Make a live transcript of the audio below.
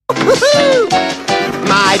Woohoo!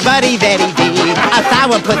 My buddy Betty B, a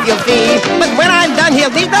sourpuss you'll see. But when I'm done,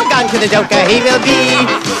 he'll need no gun to the Joker. He will be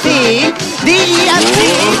C-D-E-S-C-H-I-I.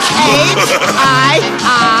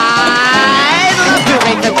 Love to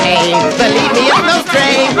raise the pain. Believe me, it's no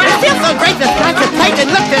strain. It feels so great to scratch your plate and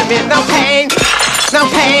look at it. No pain, no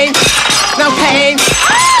pain, no pain,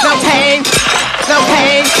 no pain, no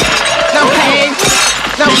pain, no pain,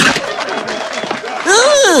 no.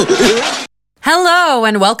 Hello,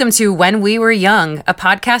 and welcome to When We Were Young, a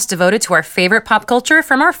podcast devoted to our favorite pop culture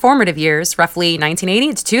from our formative years, roughly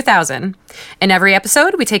 1980 to 2000. In every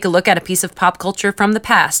episode, we take a look at a piece of pop culture from the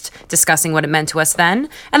past, discussing what it meant to us then,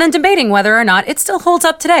 and then debating whether or not it still holds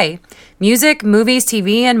up today. Music, movies,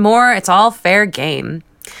 TV, and more, it's all fair game.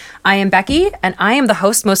 I am Becky, and I am the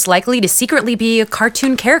host most likely to secretly be a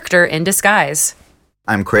cartoon character in disguise.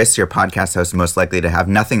 I'm Chris, your podcast host most likely to have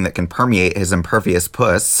nothing that can permeate his impervious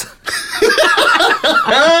puss.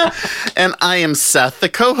 And I am Seth, the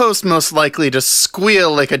co-host most likely to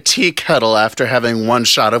squeal like a tea kettle after having one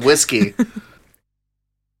shot of whiskey.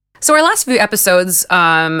 So our last few episodes,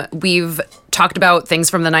 we've talked about things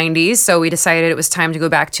from the 90s, so we decided it was time to go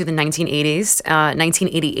back to the 1980s,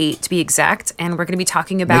 1988 to be exact, and we're going to be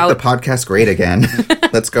talking about... Make the podcast great again.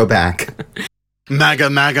 Let's go back. MAGA,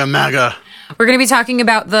 MAGA, MAGA. We're going to be talking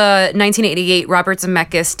about the 1988 Robert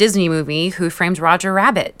Zemeckis Disney movie, Who Framed Roger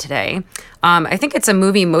Rabbit, today. I think it's a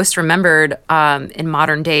movie most remembered in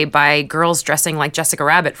modern day by girls dressing like Jessica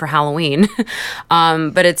Rabbit for Halloween.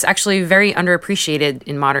 But it's actually very underappreciated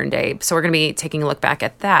in modern day. So we're going to be taking a look back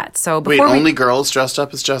at that. So before only girls dressed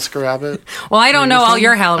up as Jessica Rabbit? Well, I don't know all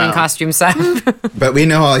your Halloween costumes, Seth. But we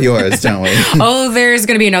know all yours, don't we? Oh, there's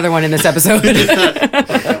going to be another one in this episode.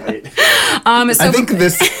 I think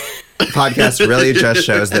this podcast really just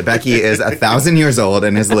shows that Becky is 1,000 years old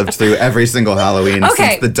and has lived through every single Halloween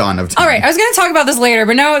since the dawn of time. All right, I was going to talk about this later,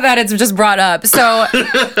 but now that it's just brought up. So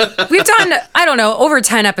we've done, I don't know, over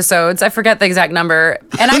 10 episodes. I forget the exact number.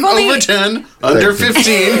 And I've only... Over 10, under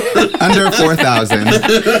 15. Under 4,000.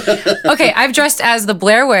 Okay, I've dressed as the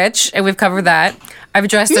Blair Witch, and we've covered that. I've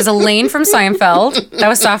dressed as Elaine from Seinfeld. That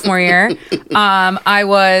was sophomore year. I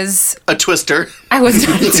was... A twister. I was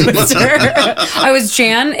not a twister. I was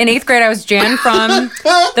Jan. In 8th grade, I was Jan from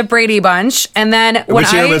the Brady Bunch. And then when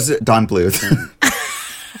Which year was Don Bluth?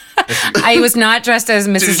 I was not dressed as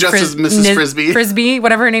Mrs. As Mrs. Frisbee. Frisbee,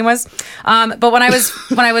 whatever her name was. But when I was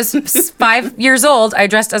 5 years old, I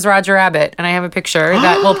dressed as Roger Rabbit, and I have a picture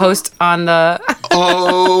that we'll post on the.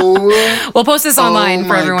 We'll post this online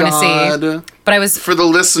for everyone to see. But I was for the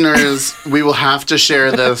listeners. We will have to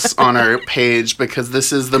share this on our page because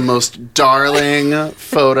this is the most darling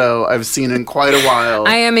photo I've seen in quite a while.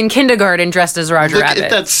 I am in kindergarten dressed as Roger Rabbit. Look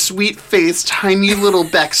at that sweet-faced, tiny little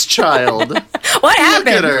Beck's child. What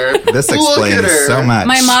happened? Look at her. This explains so much.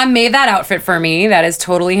 My mom made that outfit for me. That is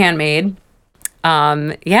totally handmade.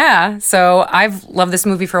 Yeah, so I've loved this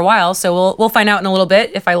movie for a while, so we'll find out in a little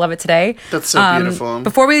bit if I love it today. That's so beautiful.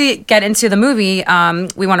 Before we get into the movie,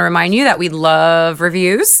 we want to remind you that we love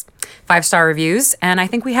reviews, 5-star reviews, and I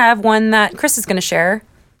think we have one that Chris is going to share.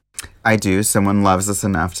 I do. Someone loves us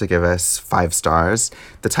enough to give us 5 stars.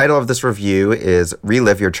 The title of this review is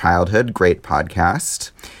Relive Your Childhood, Great Podcast.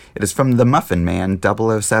 It is from The Muffin Man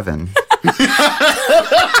 007.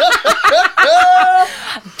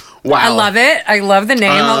 Wow. I love it. I love the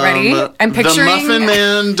name already. I'm picturing... The Muffin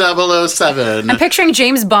Man 007. I'm picturing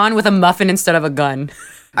James Bond with a muffin instead of a gun.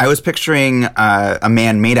 I was picturing a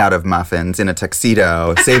man made out of muffins in a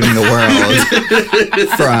tuxedo saving the world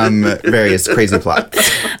from various crazy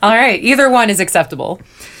plots. All right. Either one is acceptable.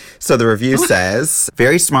 So the review says,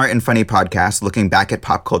 very smart and funny podcast looking back at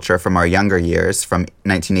pop culture from our younger years from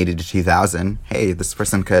 1980 to 2000. Hey, this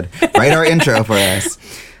person could write our intro for us.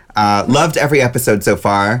 Loved every episode so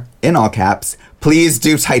far, in all caps. Please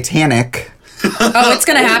do Titanic. Oh, it's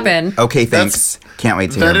going to happen. Okay, thanks. Can't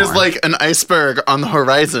wait to hear more. That is like an iceberg on the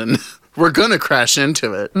horizon. We're going to crash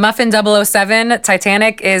into it. Muffin 007,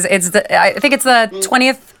 Titanic, I think it's the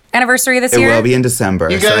 20th anniversary this year. It will be in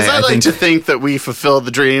December. You guys, I like to think that we fulfill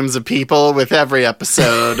the dreams of people with every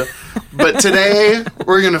episode. But today,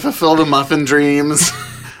 we're going to fulfill the muffin dreams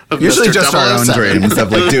of usually Mr. just our own 007. dreams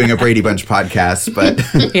of like doing a Brady Bunch podcast, but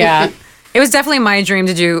Yeah. It was definitely my dream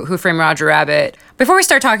to do Who Framed Roger Rabbit. Before we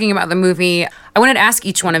start talking about the movie, I wanted to ask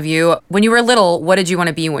each one of you, when you were little, what did you want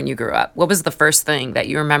to be when you grew up? What was the first thing that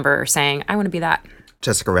you remember saying, I want to be that?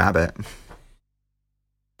 Jessica Rabbit.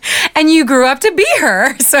 And you grew up to be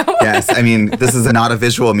her, so... Yes, I mean, this is not a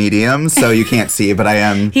visual medium, so you can't see, but I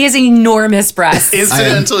am... He has enormous breasts.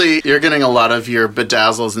 Incidentally, you're getting a lot of your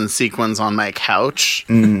bedazzles and sequins on my couch.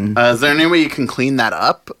 Is there any way you can clean that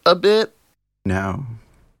up a bit? No.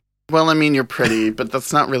 Well, I mean, you're pretty, but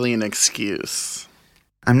that's not really an excuse.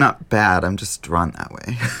 I'm not bad. I'm just drawn that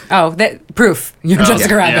way. Oh, that proof. You're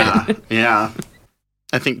Jessica Rabbit. Yeah.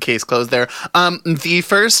 I think case closed there. The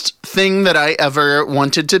first thing that I ever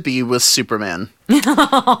wanted to be was Superman.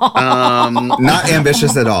 Not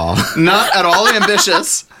ambitious at all. Not at all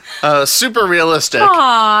ambitious. Super realistic.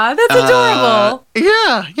 Aw, that's adorable.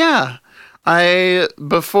 Yeah.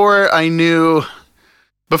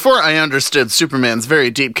 Before I understood Superman's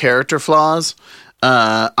very deep character flaws,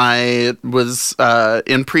 I was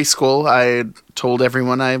in preschool. I told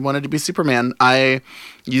everyone I wanted to be Superman. I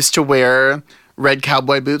used to wear red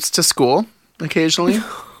cowboy boots to school occasionally.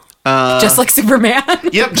 Just like Superman.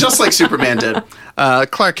 Yep, just like Superman did.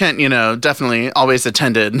 Clark Kent, definitely always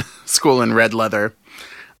attended school in red leather.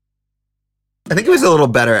 I think he was a little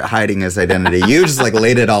better at hiding his identity. You just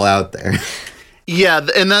laid it all out there. Yeah,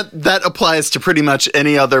 and that applies to pretty much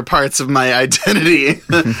any other parts of my identity.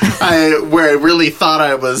 Where I really thought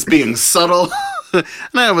I was being subtle, and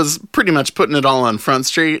I was pretty much putting it all on Front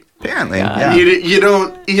Street. Apparently, yeah. You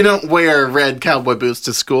don't wear red cowboy boots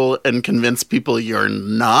to school and convince people you're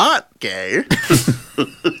not gay.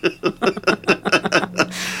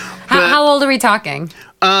 How old are we talking?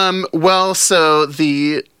 Well, so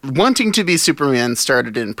the wanting to be Superman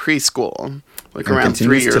started in preschool, around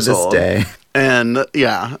 3 years old. Day. And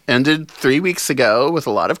ended 3 weeks ago with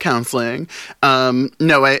a lot of counseling.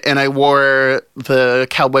 I wore the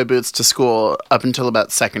cowboy boots to school up until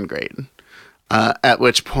about second grade, at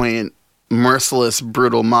which point merciless,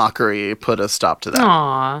 brutal mockery put a stop to that.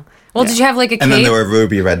 Aw. Well, did you have a cape? And then there were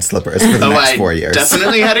ruby red slippers for the next 4 years.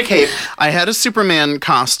 Definitely had a cape. I had a Superman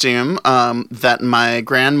costume that my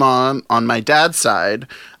grandma on my dad's side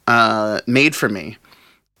made for me.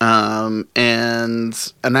 And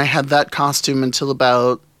I had that costume until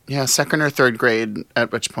about second or third grade,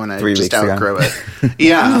 at which point I just outgrew it.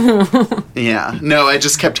 Yeah. No, I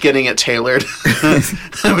just kept getting it tailored.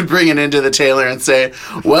 I would bring it into the tailor and say,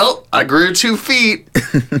 well, I grew 2 feet.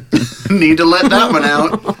 Need to let that one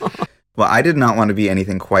out. Well, I did not want to be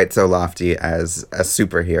anything quite so lofty as a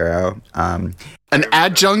superhero. An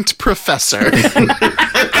adjunct professor.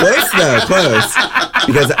 Close, though. Close.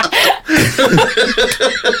 Because...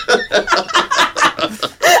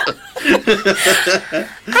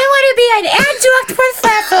 I want to be an adjunct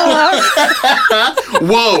professor.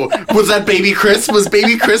 Whoa, was that Baby Chris? Was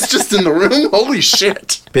Baby Chris just in the room? Holy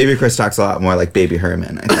shit. Baby Chris talks a lot more like Baby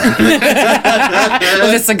Herman, I think.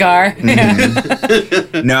 With a cigar.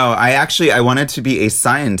 Mm-hmm. No, I wanted to be a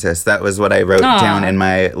scientist. That was what I wrote down in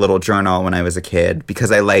my little journal when I was a kid,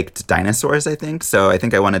 because I liked dinosaurs, I think. So I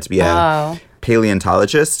think I wanted to be a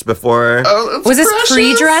paleontologist before. Oh, was this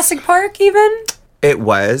pre-Jurassic Park even? It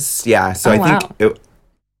was, yeah. So I think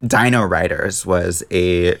Dino Riders was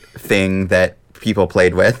a thing that people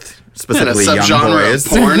played with, specifically young boys.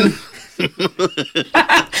 Porn.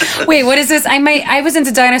 Wait, what is this? I was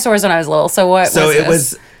into dinosaurs when I was little. So what? So was it this?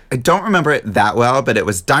 was. I don't remember it that well, but it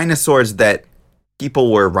was dinosaurs that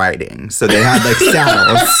people were riding. So they had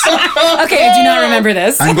saddles. Okay, I do not remember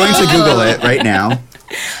this. I'm going to Google it right now.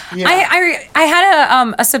 Yeah. I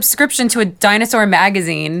had a subscription to a dinosaur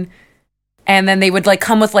magazine. And then they would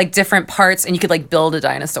come with different parts, and you could build a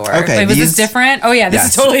dinosaur. Okay, was this different? Oh yeah, this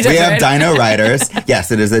is totally different. We have Dino Riders.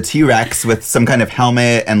 Yes, it is a T-Rex with some kind of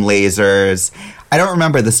helmet and lasers. I don't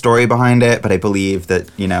remember the story behind it, but I believe that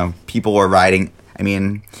people were riding. I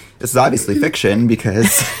mean, this is obviously fiction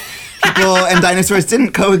because people and dinosaurs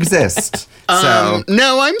didn't coexist. No,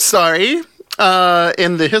 I'm sorry.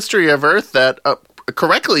 In the history of Earth that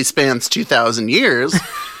correctly spans 2,000 years.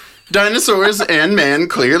 Dinosaurs and man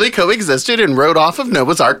clearly coexisted and rode off of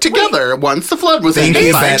Noah's Ark together once the flood was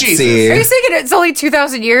ended by Betsy. Jesus. Are you saying it's only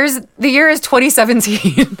 2,000 years? The year is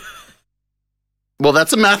 2017. Well,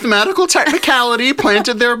 that's a mathematical technicality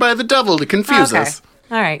planted there by the devil to confuse us.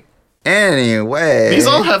 All right. Anyway. These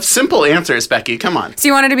all have simple answers, Becky. Come on. So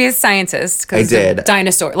you wanted to be a scientist? I did.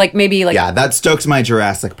 Dinosaur. Yeah, that stokes my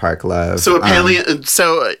Jurassic Park love. So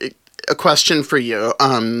a question for you,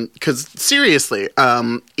 because seriously,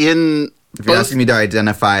 if you're asking me to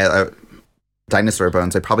identify dinosaur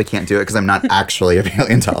bones, I probably can't do it because I'm not actually a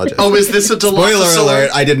paleontologist. Oh, is this a Dilophosaur? Spoiler alert,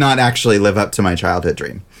 I did not actually live up to my childhood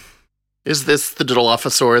dream. Is this the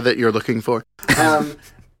Dilophosaur that you're looking for?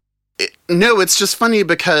 No, it's just funny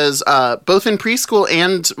because both in preschool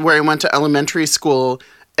and where I went to elementary school,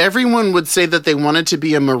 everyone would say that they wanted to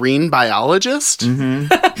be a marine biologist.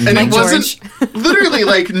 Mm-hmm. And it wasn't literally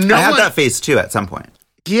no I had one... that phase too at some point.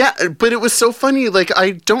 Yeah, but it was so funny.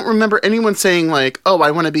 I don't remember anyone saying oh, I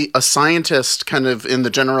want to be a scientist kind of in the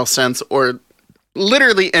general sense, or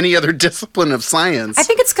literally any other discipline of science. I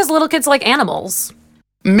think it's because little kids like animals.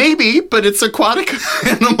 Maybe, but it's aquatic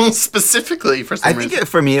animals specifically for some I reason. think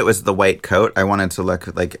for me, it was the white coat. I wanted to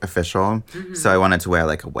look like official. So I wanted to wear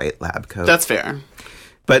like a white lab coat. That's fair.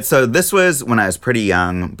 But so this was when I was pretty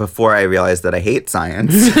young, before I realized that I hate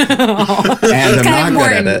science. And I'm not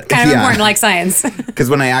good at it. Kind of important, like science. Because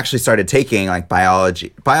when I actually started taking like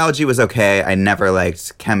biology was okay. I never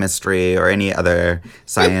liked chemistry or any other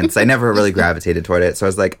science. I never really gravitated toward it. So I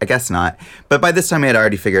was like, I guess not. But by this time I had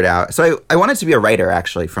already figured out. So I wanted to be a writer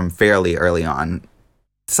actually from fairly early on.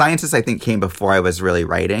 Scientists, I think, came before I was really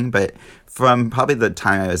writing, but from probably the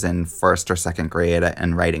time I was in first or second grade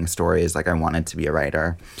and writing stories, like I wanted to be a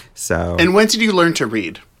writer. So And when did you learn to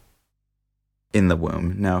read? in the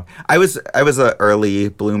womb, no. I was an early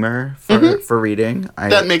bloomer for reading.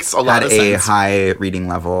 That makes a lot of had a sense. high reading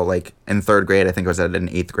level. Like in third grade, I think I was at an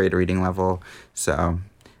 8th grade reading level. So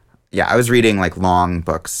yeah, I was reading like long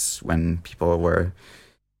books when people were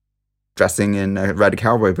dressing in red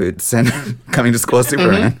cowboy boots and coming to school as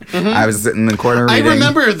Superman. I was in the corner I reading.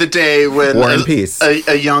 remember the day when War and Peace.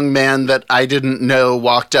 a young man that I didn't know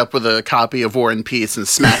walked up with a copy of War and Peace and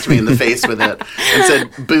smacked me in the face with it and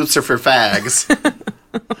said, "Boots are for fags."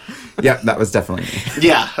 Yeah, that was definitely me.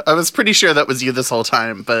 Yeah, I was pretty sure that was you this whole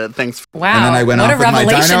time, but thanks. Wow. And then I went what off a with my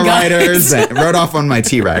revelation, Dino guys. Riders and rode off on my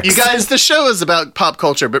T-Rex. You guys, the show is about pop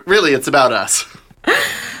culture, but really it's about us.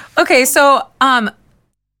 Okay, so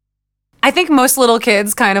I think most little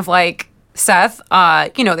kids kind of like Seth,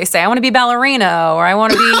 they say, I want to be ballerina or I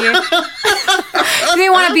want to be, they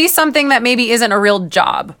want to be something that maybe isn't a real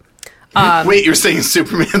job. Wait, you're saying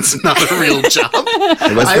Superman's not a real job?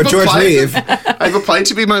 It was for I've George applied- Reeve. I've applied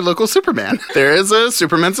to be my local Superman. There is a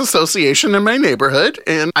Superman's Association in my neighborhood,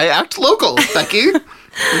 and I act local, Becky.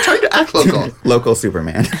 I'm trying to act local. Local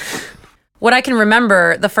Superman. What I can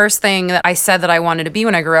remember, the first thing that I said that I wanted to be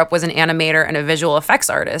when I grew up was an animator and a visual effects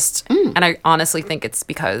artist. And I honestly think it's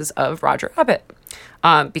because of Roger Rabbit.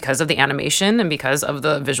 Because of the animation and because of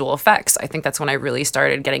the visual effects. I think that's when I really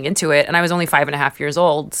started getting into it. And I was only 5.5 years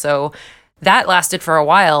old. So that lasted for a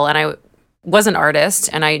while. And I was an artist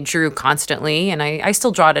and I drew constantly. And I still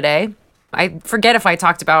draw today. I forget if I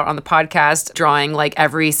talked about on the podcast drawing like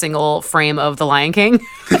every single frame of The Lion King.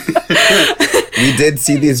 We did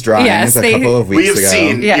see these drawings Yes, a couple of We weeks have ago.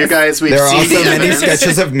 seen, Yes. you guys, we've There are seen also the many evidence.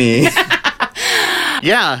 sketches of me.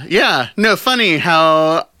 Yeah. No, funny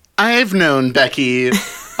how I've known Becky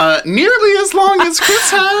nearly as long as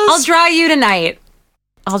Chris has. I'll draw you tonight.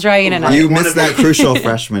 You missed that crucial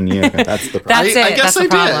freshman year. That's the problem. That's I it. guess That's I the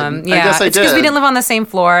did. problem. I Yeah, guess I it's because we did. didn't live on the same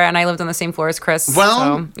floor, and I lived on the same floor as Chris. Well,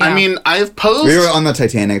 so, yeah. I mean, I've posed. We were on the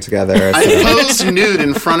Titanic together. I So. posed nude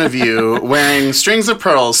in front of you wearing strings of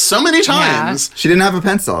pearls so many times. She didn't have a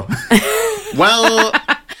pencil. Well,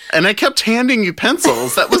 and I kept handing you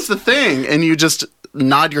pencils. That was the thing. And you just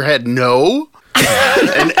nod your head no.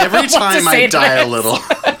 And every time say I to die a this. little.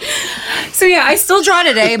 So yeah, I still draw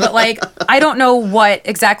today, but like I don't know what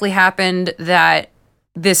exactly happened that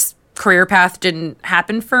this career path didn't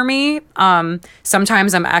happen for me.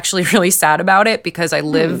 Sometimes I'm actually really sad about it because I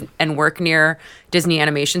live and work near Disney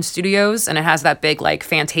Animation Studios and it has that big like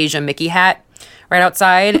Fantasia Mickey hat right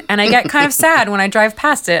outside, and I get kind of sad when I drive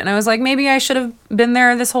past it. And I was like, maybe I should have been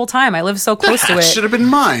there this whole time. I live so close to That it. should have been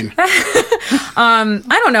mine.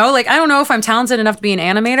 I don't know. Like, I don't know if I'm talented enough to be an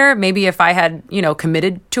animator. Maybe if I had,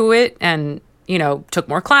 committed to it and, took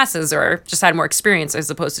more classes or just had more experience as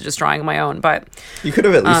opposed to just drawing on my own. But You could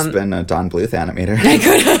have at least been a Don Bluth animator.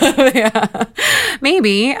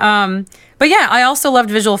 maybe. But yeah, I also loved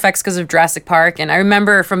visual effects because of Jurassic Park. And I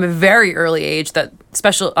remember from a very early age that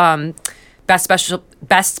best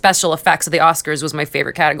special effects of the Oscars was my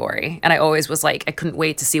favorite category. And I always was like, I couldn't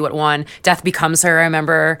wait to see what won. Death Becomes Her, I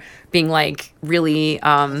remember being like really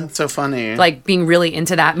So funny. like being really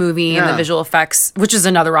into that movie and the Yeah. visual effects, which is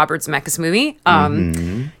another Robert Zemeckis movie.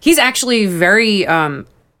 He's actually very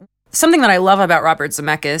something that I love about Robert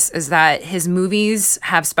Zemeckis is that his movies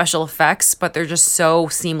have special effects, but they're just so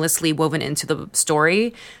seamlessly woven into the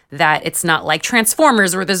story that it's not like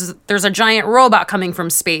Transformers where there's a giant robot coming from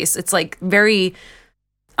space. It's like very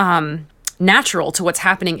natural to what's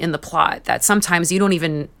happening in the plot that sometimes you don't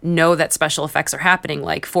even know that special effects are happening.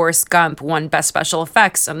 Like Forrest Gump won Best Special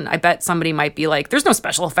Effects, and I bet somebody might be like, "There's no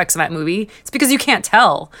special effects in that movie." It's because you can't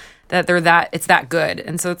tell that it's that good,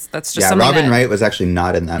 and so that's just Yeah, something Robin that, Wright was actually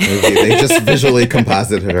not in that movie. They just visually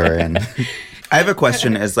composited her in. I have a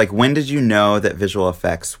question is like, when did you know that visual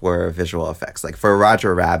effects were visual effects? Like for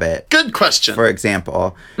Roger Rabbit, Good question. for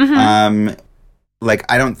example, like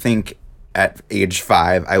I don't think at age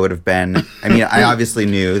 5 I would have been, I mean, I obviously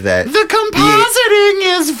knew that the compositor! writing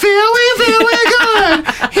is very, very good.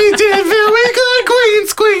 He did very good green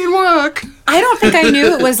screen work. I don't think I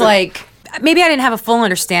knew it was like, maybe I didn't have a full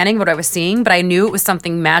understanding of what I was seeing, but I knew it was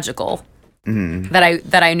something magical.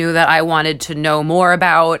 That I knew that I wanted to know more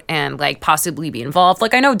about and like possibly be involved.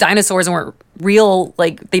 Like I know dinosaurs weren't real,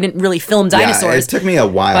 like they didn't really film dinosaurs. Yeah, it took me a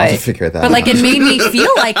while to figure that out. But like it made me feel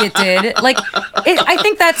like it did. Like I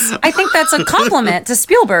think that's a compliment to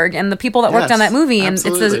Spielberg and the people that worked on that movie. And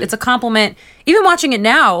it's a compliment. Even watching it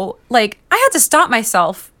now, like I had to stop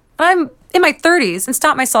myself. I'm in my 30s and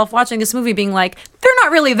stop myself watching this movie being like, they're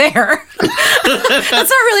not really there. That's not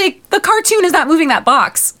really, the cartoon is not moving that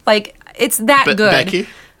box. Like, it's that good. Becky?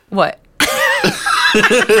 What?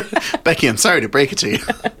 Becky, I'm sorry to break it to you.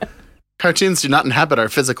 Cartoons do not inhabit our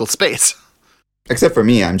physical space. Except for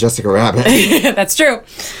me, I'm Jessica Rabbit. That's true.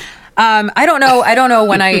 I don't know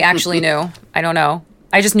when I actually knew. I don't know.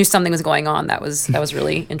 I just knew something was going on. That was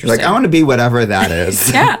really interesting. Like, I want to be whatever that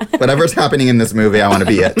is. Yeah. Whatever's happening in this movie, I want to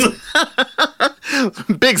be it.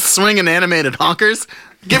 Big swinging animated honkers.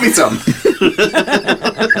 Give me some.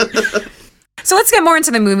 So let's get more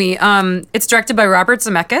into the movie. It's directed by Robert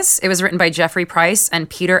Zemeckis. It was written by Jeffrey Price and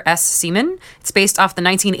Peter S. Seaman. It's based off the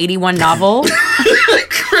 1981 novel.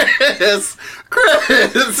 Chris,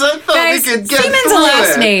 I thought Guys, we could get Seaman's through a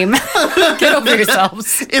last it. name. Get over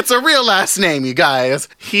yourselves. It's a real last name, you guys.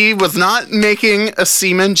 He was not making a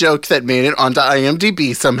Seaman joke that made it onto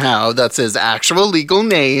IMDb somehow. That's his actual legal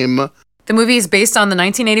name. The movie is based on the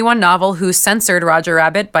 1981 novel Who Censored Roger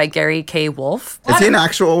Rabbit by Gary K. Wolfe. Is he an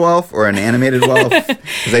actual wolf or an animated wolf?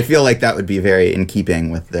 Because I feel like that would be very in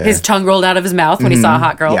keeping with the... His tongue rolled out of his mouth when he saw a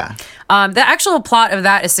hot girl. Yeah. The actual plot of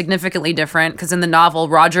that is significantly different because in the novel,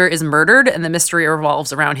 Roger is murdered and the mystery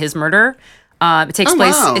revolves around his murder. It takes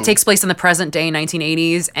place in the present day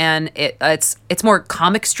 1980s, and it's more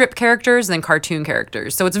comic strip characters than cartoon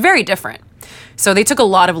characters. So it's very different. So they took a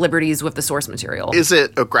lot of liberties with the source material. Is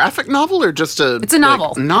it a graphic novel or just a... It's a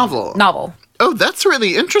novel. Novel. Oh, that's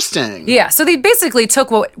really interesting. Yeah, so they basically took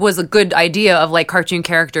what was a good idea of like cartoon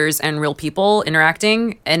characters and real people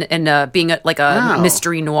interacting and being a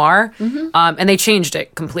mystery noir, and they changed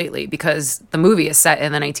it completely because the movie is set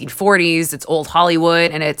in the 1940s. It's old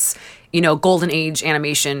Hollywood, and it's golden age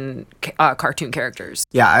animation cartoon characters.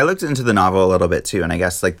 Yeah, I looked into the novel a little bit too, and I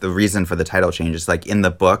guess like the reason for the title change is like in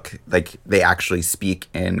the book, like they actually speak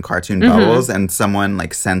in cartoon bubbles, and someone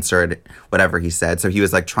like censored whatever he said. So he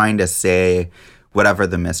was like trying to say whatever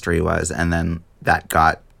the mystery was, and then that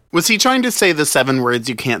got... Was he trying to say the 7 words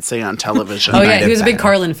you can't say on television? Oh yeah, he was a big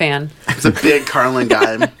Carlin fan. He's a big Carlin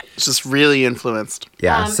guy. It's just really influenced.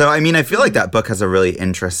 Yeah, so I mean, I feel like that book has a really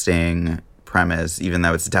interesting premise, even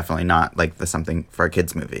though it's definitely not like the something for a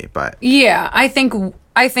kids movie. But yeah, I think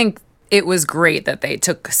it was great that they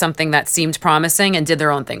took something that seemed promising and did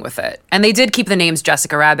their own thing with it. And they did keep the names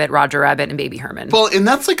Jessica Rabbit, Roger Rabbit, and Baby Herman. Well, and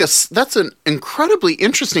that's an incredibly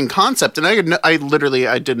interesting concept. And I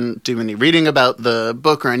didn't do any reading about the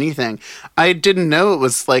book or anything. I didn't know it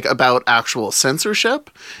was like about actual censorship.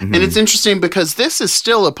 And it's interesting because this is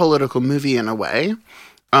still a political movie in a way.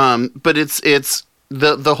 But it's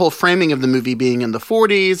the whole framing of the movie being in the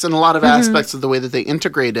 40s and a lot of aspects of the way that they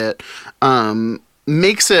integrate it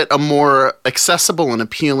makes it a more accessible and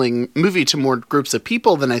appealing movie to more groups of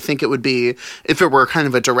people than I think it would be if it were kind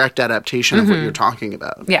of a direct adaptation of what you're talking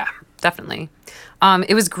about. Yeah, definitely.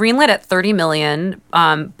 It was greenlit at $30 million,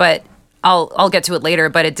 but I'll get to it later,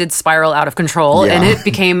 but it did spiral out of control and it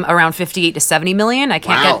became around 58 to 70 million. I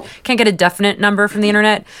can't get a definite number from the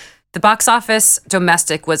internet. The box office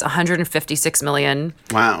domestic was 156 million.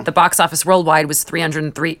 Wow. The box office worldwide was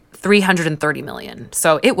 330 million.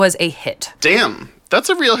 So it was a hit. Damn. That's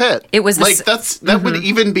a real hit. It was that would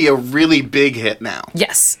even be a really big hit now.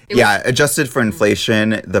 Yes. Adjusted for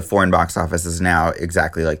inflation, the foreign box office is now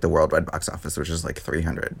exactly like the worldwide box office, which is like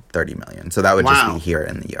 330 million. So that would just be here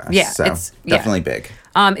in the US. Yeah, so it's definitely big.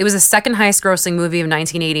 It was the second highest grossing movie of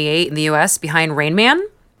 1988 in the US behind Rain Man.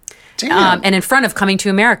 Damn. And in front of Coming to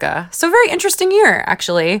America. So very interesting year,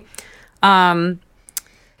 actually. It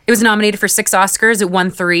was nominated for 6 Oscars. It won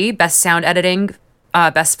 3, Best Sound Editing,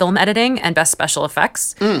 Best Film Editing, and Best Special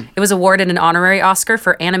Effects. It was awarded an honorary Oscar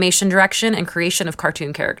for animation direction and creation of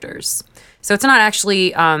cartoon characters. So it's not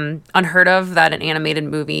actually unheard of that an animated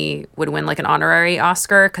movie would win like an honorary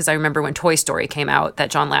Oscar, because I remember when Toy Story came out that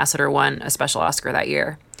John Lasseter won a special Oscar that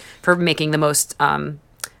year for making the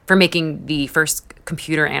first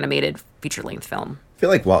computer animated feature-length film. I feel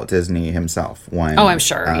like Walt Disney himself won I'm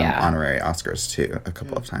sure, honorary Oscars too a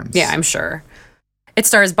couple of times. Yeah, I'm sure. It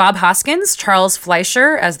stars Bob Hoskins, Charles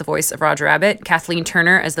Fleischer as the voice of Roger Rabbit, Kathleen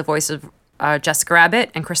Turner as the voice of Jessica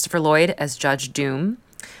Rabbit, and Christopher Lloyd as Judge Doom.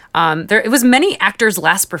 It was many actors'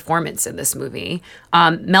 last performance in this movie.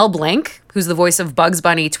 Mel Blanc, who's the voice of Bugs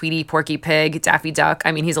Bunny, Tweety, Porky Pig, Daffy Duck.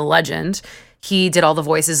 I mean, he's a legend. He did all the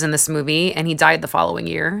voices in this movie, and he died the following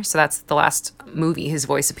year. So that's the last movie his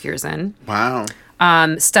voice appears in. Wow.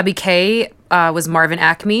 Stubby Kaye was Marvin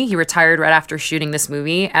Acme. He retired right after shooting this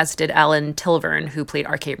movie, as did Alan Tilvern, who played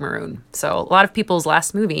Arcade Maroon. So a lot of people's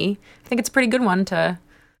last movie. I think it's a pretty good one to...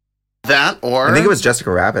 That or... I think it was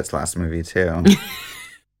Jessica Rabbit's last movie, too.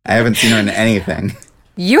 I haven't seen her in anything.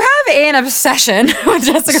 You have an obsession with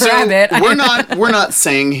Jessica Rabbit. We're not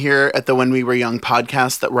saying here at the When We Were Young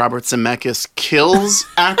podcast that Robert Zemeckis kills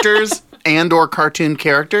actors and or cartoon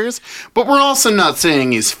characters, but we're also not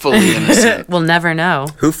saying he's fully innocent. We'll never know.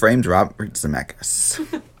 Who framed Robert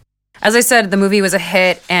Zemeckis? As I said, the movie was a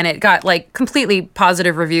hit, and it got like completely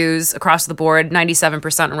positive reviews across the board,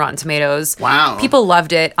 97% on Rotten Tomatoes. Wow. People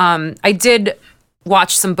loved it. I did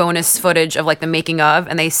watch some bonus footage of like the making of,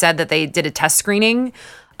 and they said that they did a test screening,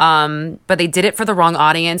 but they did it for the wrong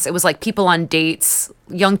audience. It was like people on dates,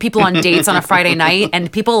 young people on dates on a Friday night,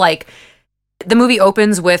 and people like... The movie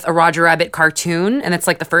opens with a Roger Rabbit cartoon, and it's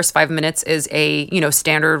like the first 5 minutes is a,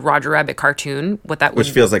 standard Roger Rabbit cartoon.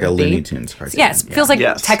 Which feels like a Looney Tunes cartoon. Yes, feels like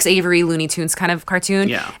Tex Avery Looney Tunes kind of cartoon.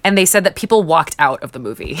 Yeah. And they said that people walked out of the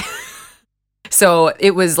movie. So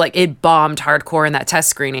it was like, it bombed hardcore in that test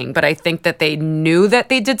screening. But I think that they knew that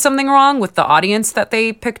they did something wrong with the audience that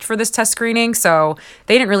they picked for this test screening. So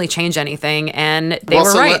they didn't really change anything, and they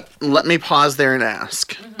were right. Let me pause there and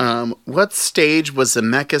ask, what stage was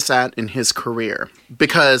Zemeckis at in his career?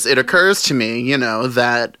 Because it occurs to me,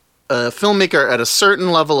 that a filmmaker at a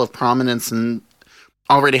certain level of prominence and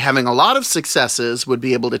already having a lot of successes would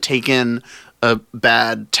be able to take in a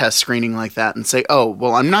bad test screening like that and say, oh,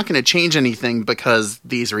 well, I'm not going to change anything because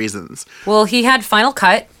these reasons. Well, he had Final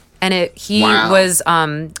Cut, and he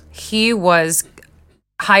was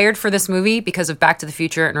hired for this movie because of Back to the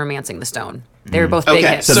Future and Romancing the Stone. They were both big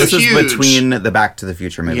hits. So this was huge. between the Back to the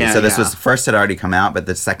Future movies. Yeah, so this was first had already come out, but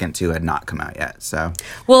the second two had not come out yet. So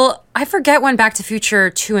Well, I forget when Back to the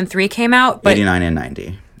Future 2 and 3 came out, but 89 and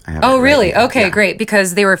 90. Oh, really? Okay, great.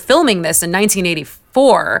 Because they were filming this in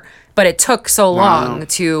 1984, but it took so long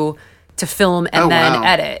to film and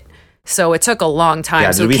edit. So it took a long time.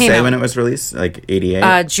 Yeah, so did it we came say out, when it was released? Like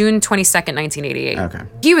 88? June 22nd, 1988. Okay.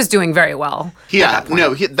 He was doing very well. Yeah,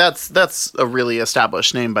 no, that's a really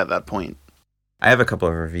established name by that point. I have a couple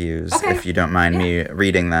of reviews, if you don't mind me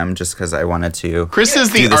reading them, just because I wanted to. Chris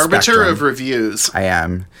is the arbiter spectrum. of reviews. I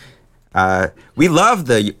am. We love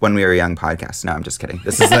the When We Were Young podcast. No, I'm just kidding.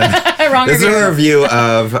 This is a review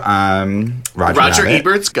of Roger Rabbit.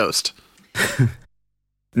 Ebert's Ghost.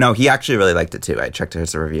 No, he actually really liked it too. I checked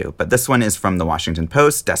his review. But this one is from the Washington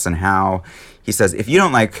Post, Desson Howe. He says, if you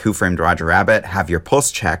don't like Who Framed Roger Rabbit, have your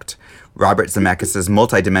pulse checked. Robert Zemeckis'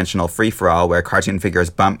 multi-dimensional free-for-all where cartoon figures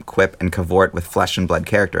bump, quip, and cavort with flesh and blood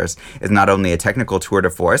characters is not only a technical tour de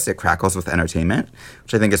force, it crackles with entertainment,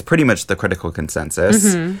 which I think is pretty much the critical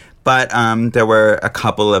consensus. Mm-hmm. But there were a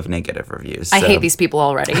couple of negative reviews. I hate these people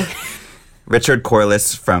already. Richard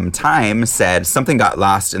Corliss from Time said, something got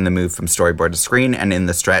lost in the move from storyboard to screen and in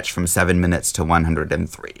the stretch from 7 minutes to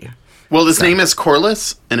 103. Well, his name is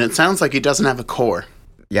Corliss, and it sounds like he doesn't have a core.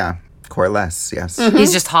 Yeah, Corliss, yes. Mm-hmm.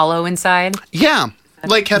 He's just hollow inside? Yeah,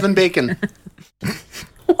 like Kevin Bacon.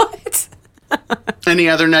 What? Any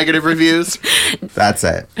other negative reviews? That's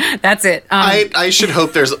it. That's it. I should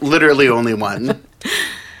hope there's literally only one.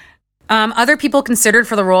 Other people considered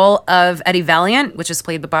for the role of Eddie Valiant, which is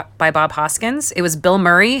played by Bob Hoskins. It was Bill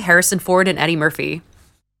Murray, Harrison Ford, and Eddie Murphy.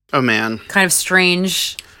 Oh, man. Kind of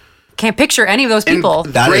strange. Can't picture any of those people.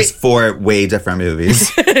 That is four way different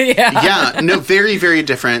movies. Yeah, no, very, very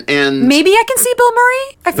different. And maybe I can see Bill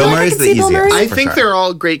Murray. I feel like I can see Bill Murray. I think they're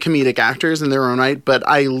all great comedic actors in their own right, but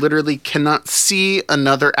I literally cannot see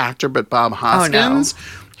another actor but Bob Hoskins. Oh,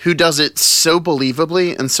 no. Who does it so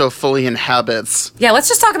believably and so fully inhabits. Yeah, let's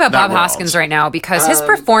just talk about Bob Hoskins right now, because his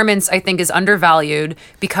performance, I think, is undervalued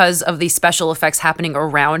because of the special effects happening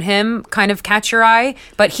around him kind of catch your eye.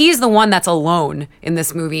 But he's the one that's alone in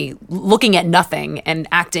this movie, looking at nothing and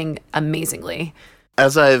acting amazingly.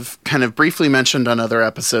 As I've kind of briefly mentioned on other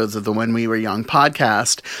episodes of the When We Were Young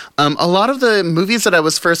podcast, a lot of the movies that I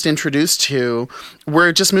was first introduced to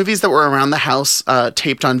were just movies that were around the house,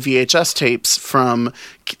 taped on VHS tapes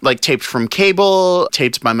taped from cable,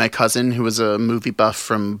 taped by my cousin, who was a movie buff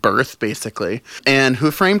from birth, basically. And Who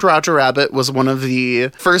Framed Roger Rabbit was one of the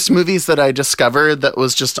first movies that I discovered that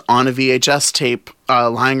was just on a VHS tape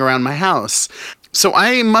lying around my house. So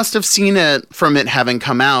I must have seen it from it having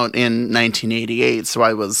come out in 1988. So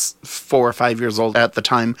I was 4 or 5 years old at the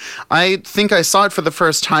time. I think I saw it for the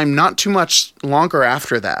first time not too much longer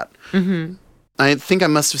after that. Mm-hmm. I think I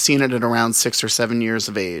must have seen it at around 6 or 7 years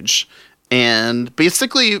of age. And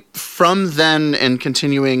basically from then and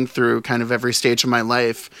continuing through kind of every stage of my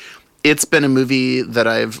life, it's been a movie that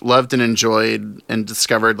I've loved and enjoyed and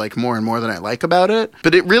discovered like more and more than I like about it.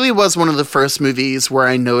 But it really was one of the first movies where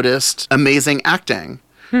I noticed amazing acting.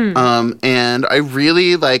 And I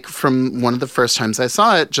really, like, from one of the first times I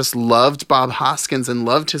saw it, just loved Bob Hoskins and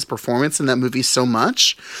loved his performance in that movie so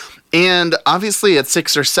much. And obviously at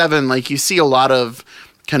 6 or 7, like, you see a lot of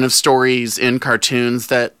kind of stories in cartoons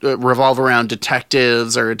that revolve around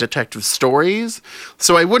detectives or detective stories.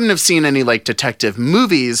 So I wouldn't have seen any like detective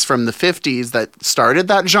movies from the 50s that started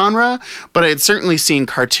that genre, but I had certainly seen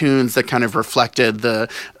cartoons that kind of reflected the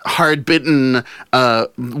hard-bitten,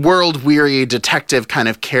 world-weary detective kind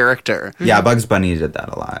of character. Yeah, Bugs Bunny did that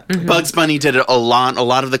a lot. Mm-hmm. Bugs Bunny did it a lot. A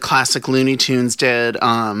lot of the classic Looney Tunes did.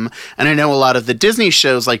 And I know a lot of the Disney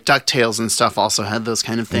shows like DuckTales and stuff also had those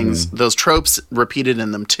kind of things, those tropes repeated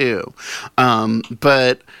in them too.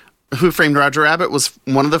 But Who Framed Roger Rabbit was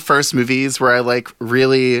one of the first movies where I like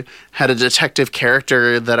really had a detective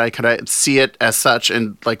character that I could see it as such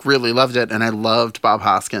and like really loved it. And I loved Bob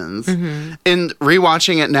Hoskins. Mm-hmm. And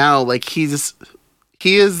rewatching it now, like he is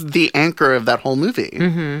the anchor of that whole movie.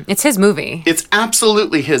 Mm-hmm. It's his movie. It's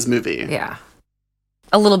absolutely his movie. Yeah.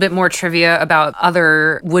 A little bit more trivia about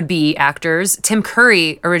other would-be actors. Tim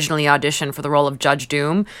Curry originally auditioned for the role of Judge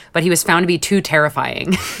Doom, but he was found to be too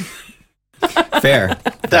terrifying. Fair.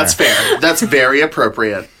 That's fair. That's very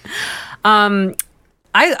appropriate.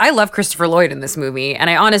 I love Christopher Lloyd in this movie, and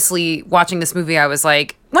I honestly, watching this movie, I was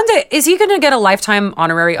like, one day, is he going to get a lifetime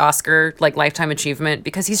honorary Oscar, like lifetime achievement?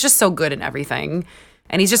 Because he's just so good in everything.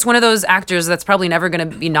 And he's just one of those actors that's probably never going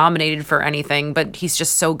to be nominated for anything, but he's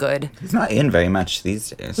just so good. He's not in very much these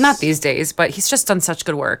days. Not these days, but he's just done such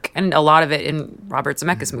good work, and a lot of it in Robert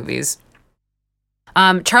Zemeckis movies.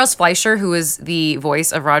 Charles Fleischer, who is the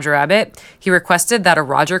voice of Roger Rabbit, he requested that a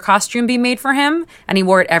Roger costume be made for him, and he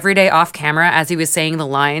wore it every day off camera as he was saying the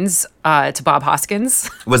lines to Bob Hoskins.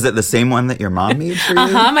 Was it the same one that your mom made for you?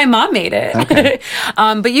 My mom made it. Okay.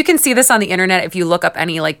 But you can see this on the internet if you look up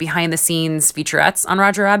any like behind the scenes featurettes on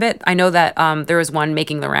Roger Rabbit. I know that there was one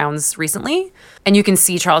making the rounds recently, and you can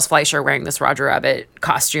see Charles Fleischer wearing this Roger Rabbit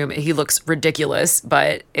costume. He looks ridiculous,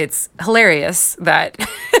 but it's hilarious that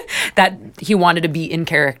that he wanted to be in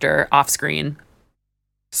character off screen.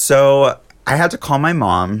 So I had to call my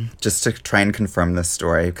mom just to try and confirm this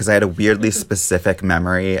story because I had a weirdly specific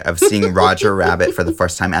memory of seeing Roger Rabbit for the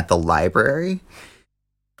first time at the library.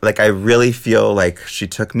 Like, I really feel like she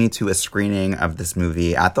took me to a screening of this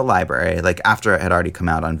movie at the library, like after it had already come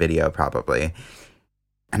out on video, probably.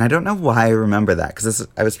 And I don't know why I remember that because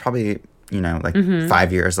I was probably,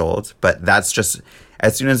 5 years old. But that's just,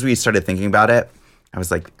 as soon as we started thinking about it, I was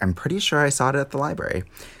like, I'm pretty sure I saw it at the library.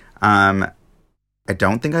 I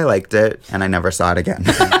don't think I liked it, and I never saw it again.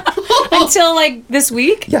 Until, like, this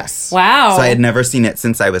week? Yes. Wow. So I had never seen it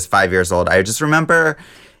since I was 5 years old. I just remember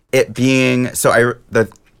it being... the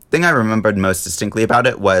thing I remembered most distinctly about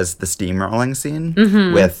it was the steamrolling scene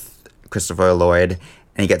with Christopher Lloyd,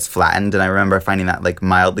 and he gets flattened, and I remember finding that, like,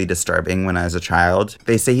 mildly disturbing when I was a child.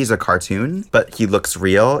 They say he's a cartoon, but he looks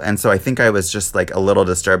real, and so I think I was just, like, a little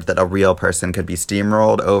disturbed that a real person could be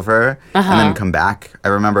steamrolled over and then come back. I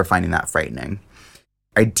remember finding that frightening.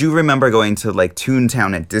 I do remember going to, like,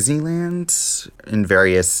 Toontown at Disneyland in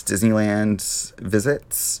various Disneyland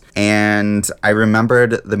visits. And I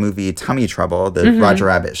remembered the movie Tummy Trouble, the Roger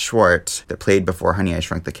Rabbit short that played before Honey, I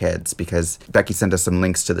Shrunk the Kids, because Becky sent us some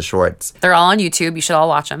links to the shorts. They're all on YouTube. You should all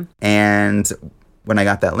watch them. And when I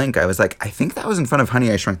got that link, I was like, I think that was in front of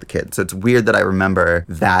Honey, I Shrunk the Kids. So it's weird that I remember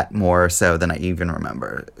that more so than I even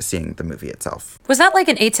remember seeing the movie itself. Was that like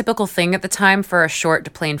an atypical thing at the time for a short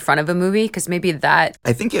to play in front of a movie? Because maybe that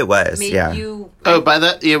I think it was, made yeah. you... Oh, by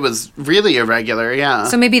that, it was really irregular, yeah.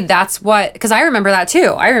 So maybe that's what... Because I remember that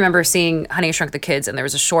too. I remember seeing Honey, I Shrunk the Kids, and there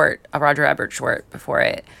was a Roger Rabbit short before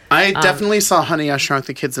it. I definitely saw Honey, I Shrunk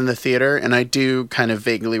the Kids in the theater, and I do kind of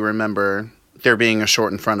vaguely remember there being a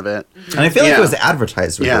short in front of it. And I feel like it was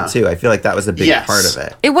advertised with it too. I feel like that was a big part of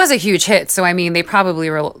it. It was a huge hit, so I mean, they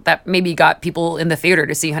probably were... That maybe got people in the theater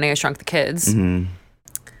to see Honey, I Shrunk the Kids.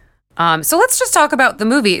 So let's just talk about the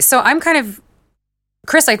movie. So I'm kind of...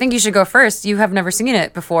 Chris, I think you should go first. You have never seen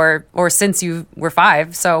it before or since you were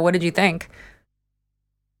 5, so what did you think?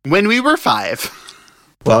 When we were 5.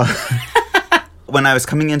 Well, when I was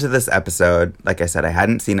coming into this episode, like I said, I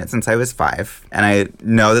hadn't seen it since I was 5. And I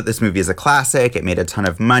know that this movie is a classic. It made a ton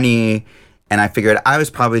of money. And I figured I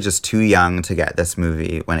was probably just too young to get this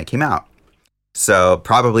movie when it came out. So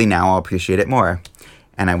probably now I'll appreciate it more.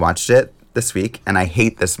 And I watched it this week, and I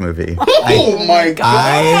hate this movie. Oh my I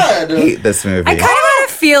God. hate this movie. I kind of had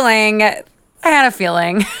a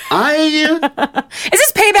feeling. Is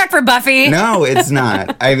this payback for Buffy? No, it's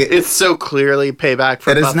not. It's so clearly payback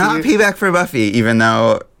for It Buffy. is not payback for Buffy, even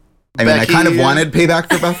though, I mean, I kind of Becky. wanted payback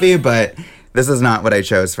for Buffy, but this is not what I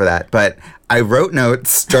chose for that. But I wrote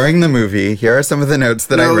notes during the movie. Here are some of the notes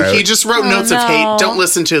that I No, wrote. he just wrote notes of hate. Don't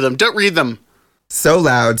listen to them. Don't read them. So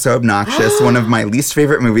loud, so obnoxious. One of my least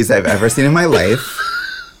favorite movies I've ever seen in my life.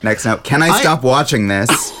 Next note. Can I stop watching this?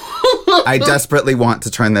 I desperately want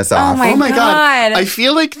to turn this off. my Oh my God. God. I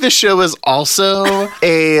feel like the show is also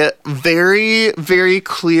a very, very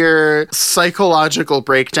clear psychological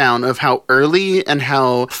breakdown of how early and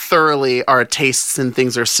how thoroughly our tastes and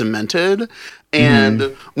things are cemented.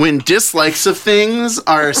 And when dislikes of things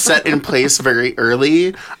are set in place very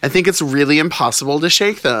early, I think it's really impossible to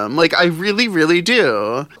shake them. Like, I really, really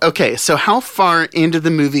do. Okay, so how far into the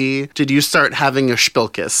movie did you start having a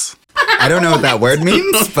spilkus? I don't know what that word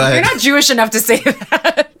means, You're but not Jewish enough to say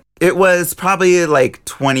that. it was probably like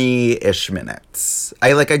 20-ish minutes.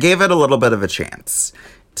 I gave it a little bit of a chance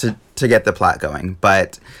to get the plot going,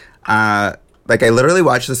 but I literally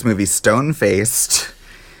watched this movie stone-faced.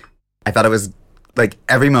 I thought it was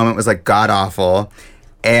every moment was god awful,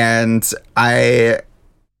 and I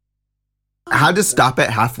had to stop it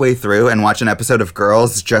halfway through and watch an episode of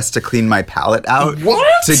Girls just to clean my palate out.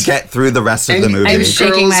 What? To get through the rest of the movie. I'm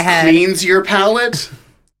shaking my head. Cleans your palate?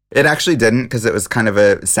 It actually didn't, because it was kind of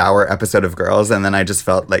a sour episode of Girls, and then I just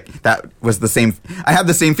felt like that was the same. I had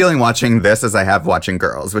the same feeling watching this as I have watching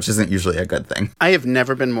Girls, which isn't usually a good thing. I have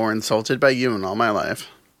never been more insulted by you in all my life.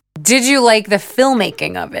 Did you like the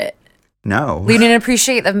filmmaking of it? No. You didn't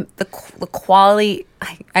appreciate the quality.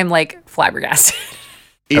 I'm flabbergasted.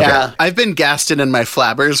 Yeah, Okay. I've been gasted in my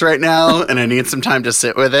flabbers right now, and I need some time to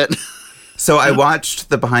sit with it. So I watched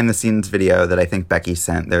the behind the scenes video that I think Becky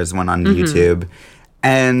sent. There's one on YouTube.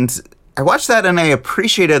 And I watched that and I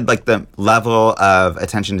appreciated the level of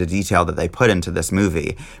attention to detail that they put into this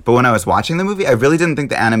movie. But when I was watching the movie, I really didn't think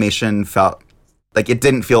the animation felt it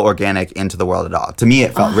didn't feel organic into the world at all. To me,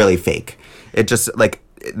 it felt really fake. It just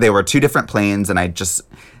they were two different planes, and I just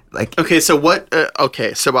Okay, so what?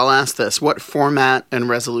 So I'll ask this: what format and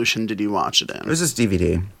resolution did you watch it it in? was just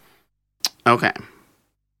DVD. Okay,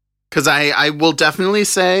 because I will definitely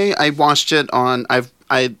say I watched it on.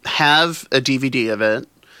 I have a DVD of it.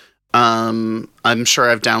 I'm sure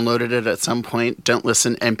I've downloaded it at some point. Don't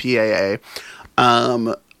listen, MPAA.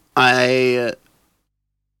 I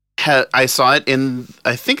saw it in.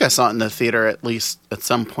 I think I saw it in the theater at least at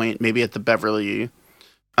some point. Maybe at the Beverly.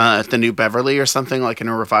 At the New Beverly or something, in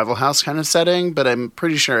a revival house kind of setting, but I'm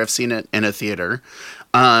pretty sure I've seen it in a theater.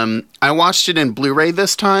 I watched it in Blu-ray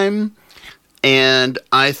this time, and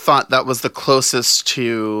I thought that was the closest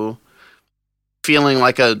to feeling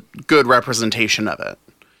like a good representation of it.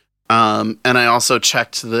 And I also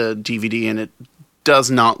checked the DVD, and it does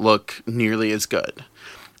not look nearly as good.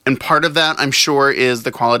 And part of that, I'm sure, is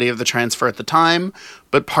the quality of the transfer at the time,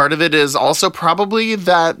 but part of it is also probably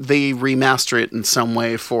that they remaster it in some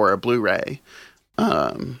way for a Blu-ray.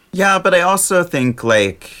 Yeah, but I also think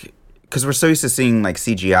because we're so used to seeing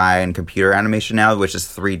CGI and computer animation now, which is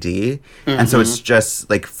 3D, and so it's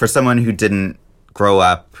just for someone who didn't grow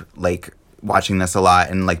up watching this a lot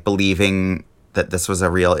and believing that this was a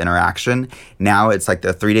real interaction. Now it's the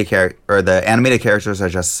 3D or the animated characters are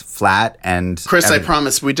just flat and. Chris, I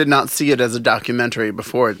promise we did not see it as a documentary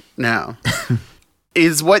before now.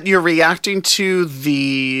 Is what you're reacting to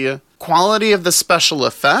the quality of the special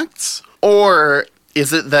effects, or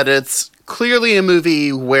is it that it's clearly a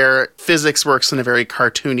movie where physics works in a very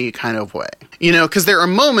cartoony kind of way? Because there are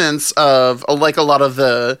moments of there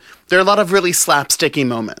are a lot of really slapsticky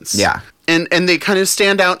moments. Yeah. And they kind of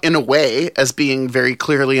stand out in a way as being very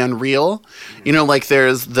clearly unreal.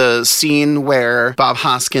 There's the scene where Bob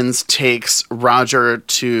Hoskins takes Roger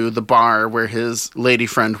to the bar where his lady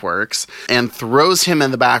friend works and throws him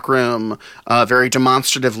in the back room very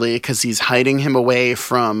demonstratively because he's hiding him away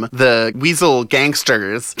from the Weasel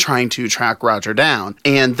gangsters trying to track Roger down.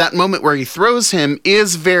 And that moment where he throws him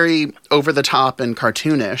is very over the top and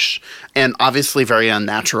cartoonish and obviously very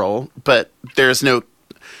unnatural, but there's no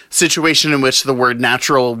situation in which the word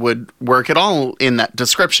natural would work at all in that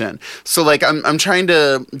description. So I'm trying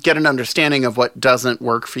to get an understanding of what doesn't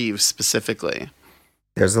work for you specifically.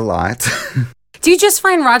 There's a lot. Do you just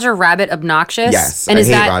find Roger Rabbit obnoxious? Yes, and I is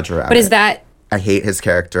hate that, Roger Rabbit. But is that... I hate his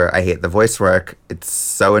character. I hate the voice work. It's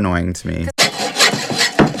so annoying to me.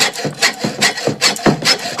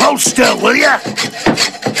 Hold still, will ya?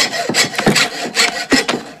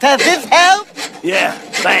 Does this help? Yeah,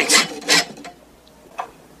 thanks.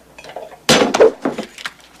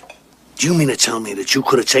 Do you mean to tell me that you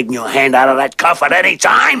could have taken your hand out of that cuff at any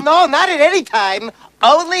time? No, not at any time.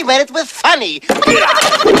 Only when it was funny.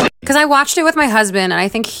 Because I watched it with my husband, and I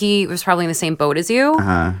think he was probably in the same boat as you.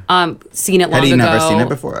 Seen it long ago. Had he never seen it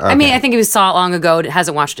before? I mean, Okay. I think he saw it long ago,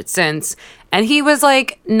 hasn't watched it since. And he was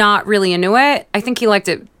like, not really into it. I think he liked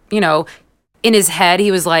it, in his head,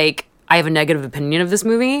 he was like, I have a negative opinion of this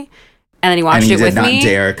movie. And then he watched And he it did with not me.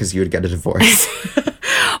 dare because you would get a divorce.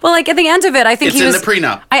 Well, like at the end of it, I think It's he in was. the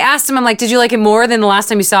prenup. I asked him, I'm like, did you like it more than the last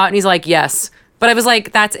time you saw it? And he's like, yes. But I was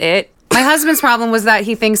like, that's it. My husband's problem was that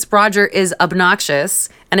he thinks Roger is obnoxious,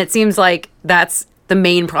 and it seems like that's the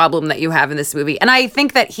main problem that you have in this movie. And I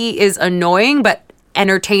think that he is annoying, but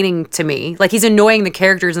entertaining to me. Like he's annoying the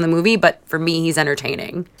characters in the movie, but for me, he's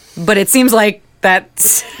entertaining. But it seems like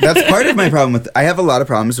that's Part of my problem with. I have a lot of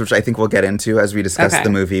problems, which I think we'll get into as we discuss Okay. the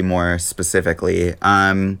movie more specifically.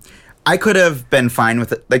 I could have been fine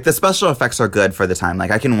with it. Like the special effects are good for the time. Like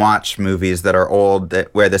I can watch movies that are old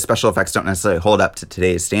where the special effects don't necessarily hold up to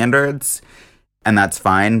today's standards, and that's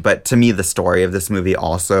fine. But to me, the story of this movie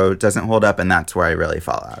also doesn't hold up, and that's where I really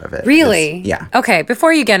fall out of it. Really? Yeah. Okay,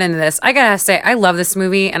 before you get into this, I gotta say, I love this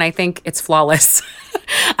movie and I think it's flawless.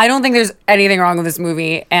 I don't think there's anything wrong with this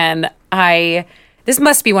movie. And this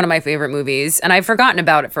must be one of my favorite movies. And I've forgotten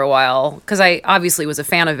about it for a while because I obviously was a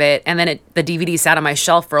fan of it. And then the DVD sat on my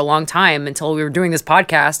shelf for a long time until we were doing this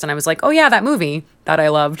podcast. And I was like, oh yeah, that movie that I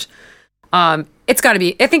loved. It's gotta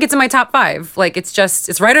be, I think it's in my top 5. Like it's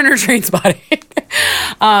right under Trainspotting.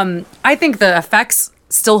 I think the effects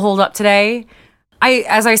still hold up today.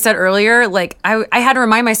 As I said earlier, like I had to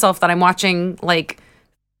remind myself that I'm watching like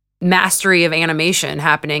mastery of animation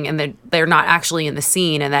happening and that they're not actually in the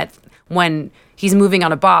scene, and that when he's moving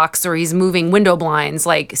on a box or he's moving window blinds,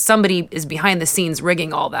 like somebody is behind the scenes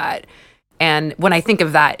rigging all that. And when I think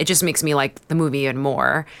of that, it just makes me like the movie even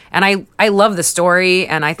more. And I love the story,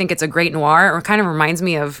 and I think it's a great noir. It kind of reminds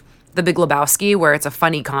me of The Big Lebowski, where it's a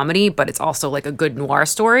funny comedy, but it's also like a good noir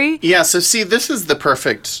story. Yeah, so see, this is the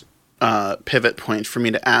perfect pivot point for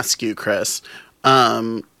me to ask you, Chris.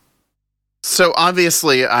 So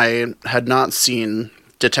obviously I had not seen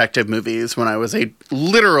detective movies when I was a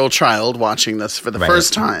literal child watching this for the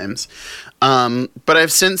first times. But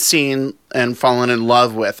I've since seen and fallen in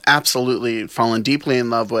love with, absolutely fallen deeply in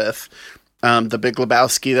love with, The Big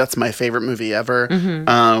Lebowski. That's my favorite movie ever.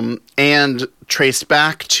 And traced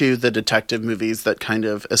back to the detective movies that kind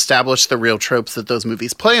of established the real tropes that those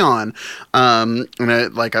movies play on. And I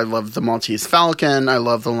love The Maltese Falcon. I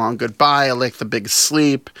love The Long Goodbye. I like The Big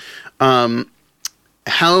Sleep. Have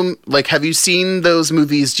you seen those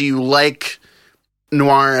movies? Do you like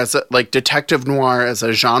noir detective noir as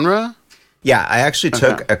a genre? Yeah, I actually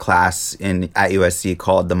took a class at USC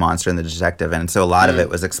called The Monster and the Detective, and so a lot of it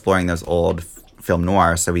was exploring those old film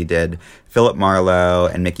noir. So we did Philip Marlowe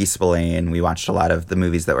and Mickey Spillane. We watched a lot of the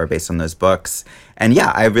movies that were based on those books. And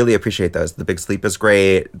yeah, I really appreciate those. The Big Sleep is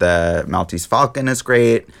great. The Maltese Falcon is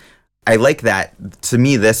great. I like that. To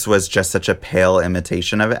me, this was just such a pale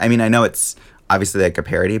imitation of it. I mean, I know it's obviously like a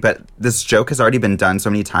parody, but this joke has already been done so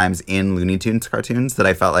many times in Looney Tunes cartoons that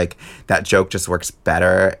I felt like that joke just works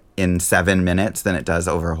better in 7 minutes than it does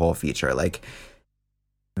over a whole feature. Like,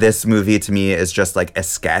 this movie to me is just like a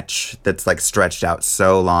sketch that's like stretched out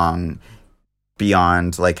so long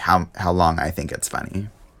beyond like how long I think it's funny.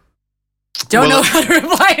 Don't know how to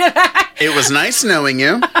reply to that. It was nice knowing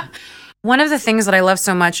you. One of the things that I love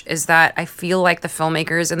so much is that I feel like the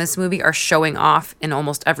filmmakers in this movie are showing off in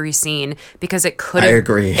almost every scene, because it could have, I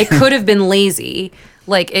agree. It could have been lazy.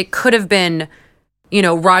 Like, it could have been,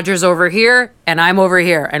 Roger's over here and I'm over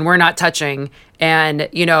here and we're not touching. And,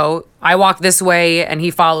 I walk this way and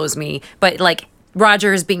he follows me. But like,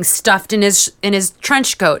 Roger is being stuffed in his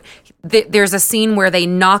trench coat. There's a scene where they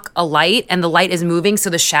knock a light and the light is moving,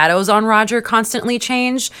 so the shadows on Roger constantly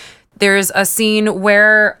change. There's a scene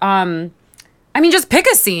where, just pick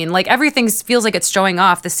a scene. Like, everything feels like it's showing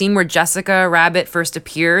off. The scene where Jessica Rabbit first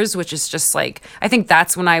appears, which is just like, I think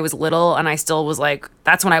that's when I was little, and I still was like,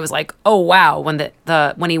 that's when I was like, oh wow, when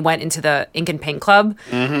when he went into the Ink and Paint Club,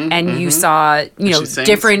 you saw,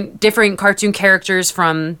 different cartoon characters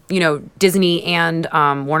from, Disney and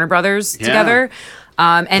Warner Brothers together.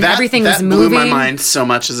 And everything was moving. That blew my mind so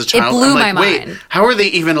much as a child. It blew I'm like, my wait, mind. how are they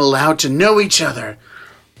even allowed to know each other?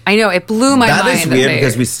 I know, it blew my mind. That is weird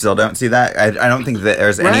because we still don't see that. I don't think that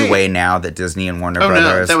there's any way now that Disney and Warner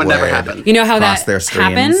Brothers that would never happen. You know how that their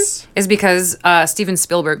happened? screens. Is because Steven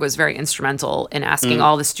Spielberg was very instrumental in asking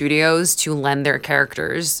all the studios to lend their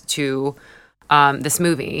characters to this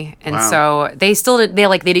movie, and Wow. so they still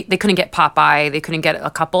they couldn't get Popeye, they couldn't get a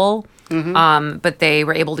couple, but they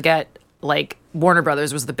were able to get like Warner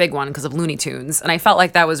Brothers was the big one because of Looney Tunes, and I felt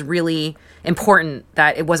like that was really important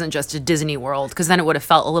that it wasn't just a Disney World, because then it would have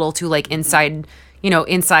felt a little too like inside.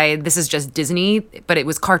 Inside this is just Disney, but it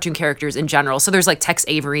was cartoon characters in general. So there's like Tex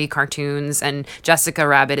Avery cartoons, and Jessica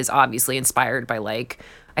Rabbit is obviously inspired by like,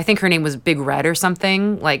 I think her name was Big Red or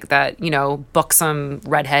something like that, buxom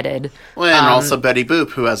redheaded. Well, and also Betty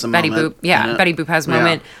Boop, who has a Betty moment. Boop. Yeah, in it. Betty Boop has a Yeah.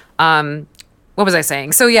 moment. What was I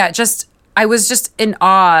saying? So yeah, I was just in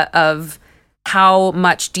awe of how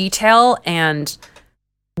much detail and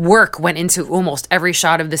work went into almost every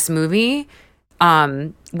shot of this movie,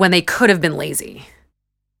 when they could have been lazy.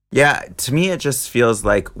 Yeah, to me, it just feels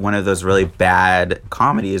like one of those really bad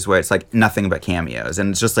comedies where it's like nothing but cameos.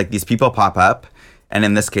 And it's just like these people pop up, and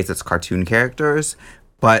in this case, it's cartoon characters,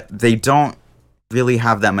 but they don't really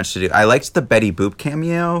have that much to do. I liked the Betty Boop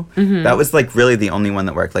cameo. That was like really the only one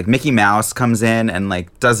that worked. Like Mickey Mouse comes in and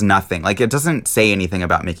like does nothing. Like it doesn't say anything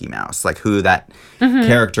about Mickey Mouse, like who that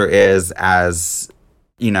character is as,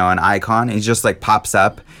 an icon. He just like pops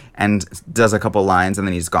up and does a couple lines and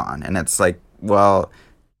then he's gone. And it's like, well,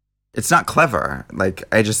 it's not clever. Like,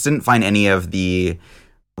 I just didn't find any of the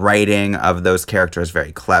writing of those characters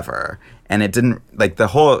very clever. And it didn't, like, the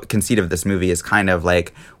whole conceit of this movie is kind of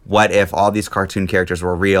like, what if all these cartoon characters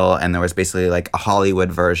were real and there was basically like a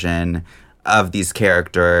Hollywood version of these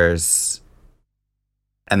characters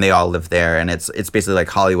and they all live there, and it's basically like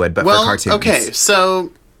Hollywood but for cartoons. Okay,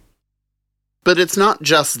 so but it's not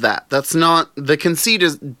just that. That's not the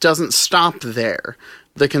conceit doesn't stop there.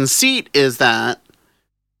 The conceit is that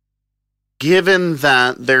given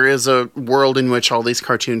that there is a world in which all these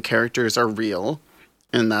cartoon characters are real,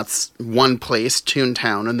 and that's one place,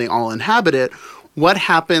 Toontown, and they all inhabit it, what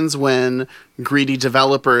happens when greedy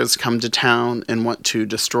developers come to town and want to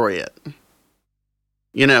destroy it?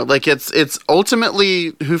 Like it's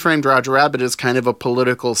ultimately Who Framed Roger Rabbit is kind of a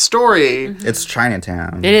political story. It's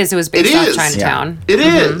Chinatown. It is. It was based It off is. Chinatown. It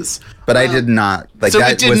is. But I did not, like, So it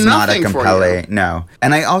that did was not a nothing for compelling, no.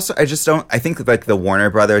 And I think, like, the Warner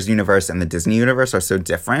Brothers universe and the Disney universe are so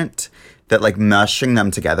different that, like, mushing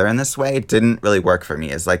them together in this way didn't really work for me.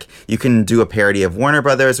 It's like, you can do a parody of Warner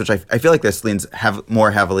Brothers, which I feel like this leans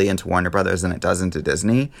more heavily into Warner Brothers than it does into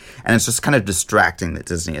Disney. And it's just kind of distracting that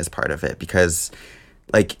Disney is part of it, because,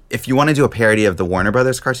 like, if you want to do a parody of the Warner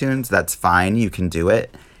Brothers cartoons, that's fine, you can do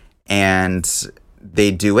it. And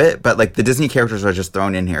they do it, but like the Disney characters are just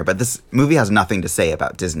thrown in here. But this movie has nothing to say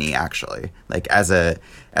about Disney, actually. Like as a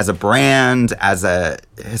brand, as a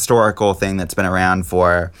historical thing that's been around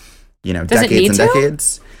for, decades and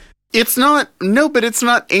decades. It's not, no, but it's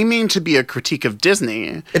not aiming to be a critique of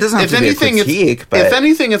Disney. It doesn't have to be a critique, but if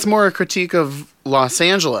anything, it's more a critique of Los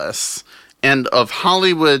Angeles and of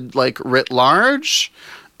Hollywood, like writ large,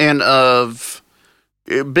 and of.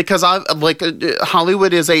 Because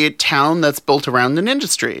Hollywood is a town that's built around an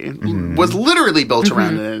industry, was literally built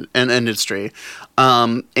around an industry.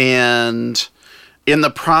 And in the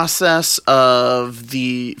process of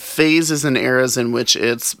the phases and eras in which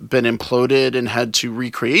it's been imploded and had to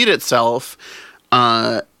recreate itself,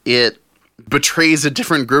 it betrays a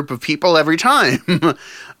different group of people every time.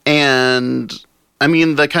 And I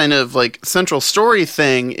mean, the kind of like central story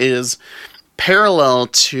thing is parallel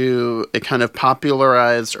to a kind of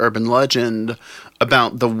popularized urban legend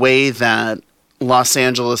about the way that Los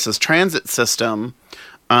Angeles' transit system,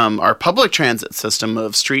 our public transit system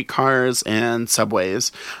of streetcars and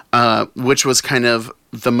subways, which was kind of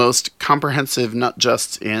the most comprehensive, not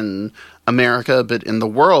just in America, but in the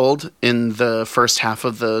world in the first half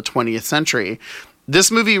of the 20th century.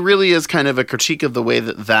 This movie really is kind of a critique of the way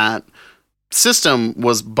that system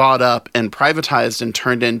was bought up and privatized and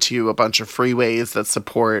turned into a bunch of freeways that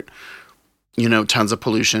support, tons of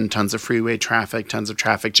pollution, tons of freeway traffic, tons of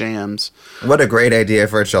traffic jams. What a great idea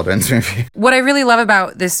for a children's movie. What I really love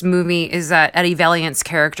about this movie is that Eddie Valiant's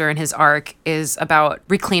character and his arc is about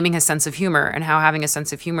reclaiming his sense of humor and how having a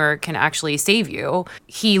sense of humor can actually save you.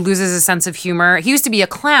 He loses his sense of humor. He used to be a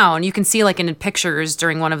clown. You can see like in pictures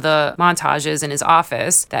during one of the montages in his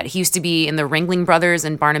office that he used to be in the Ringling Brothers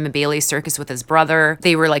and Barnum and Bailey circus with his brother.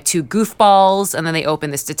 They were like two goofballs, and then they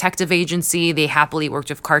opened this detective agency. They happily worked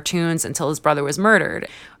with cartoons until his brother was murdered.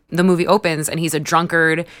 the movie opens and he's a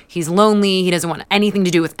drunkard. He's lonely. He doesn't want anything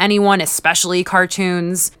to do with anyone, especially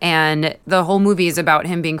cartoons. And the whole movie is about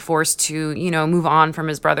him being forced to, move on from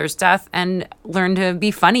his brother's death and learn to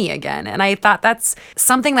be funny again. And I thought that's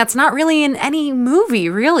something that's not really in any movie,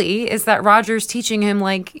 really, is that Roger's teaching him,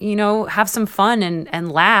 have some fun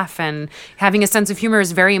and laugh, and having a sense of humor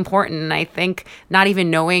is very important. And I think not even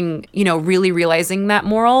knowing, really realizing that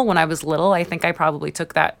moral when I was little, I think I probably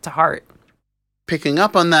took that to heart. Picking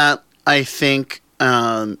up on that, I think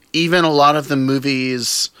even a lot of the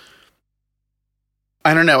movies,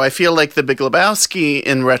 I don't know, I feel like The Big Lebowski,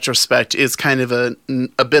 in retrospect, is kind of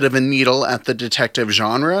a bit of a needle at the detective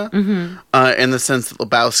genre, in the sense that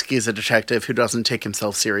Lebowski is a detective who doesn't take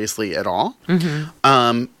himself seriously at all.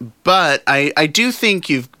 But I do think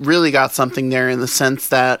you've really got something there in the sense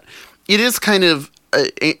that it is kind of,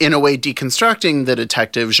 in a way, deconstructing the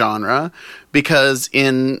detective genre, because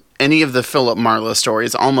in any of the Philip Marlowe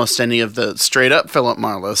stories, almost any of the straight-up Philip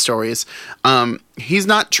Marlowe stories, he's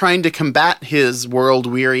not trying to combat his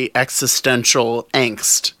world-weary existential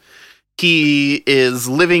angst. He is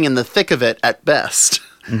living in the thick of it at best.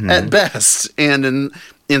 At best. And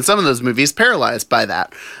in some of those movies, paralyzed by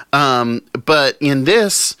that. But in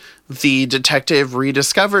this, the detective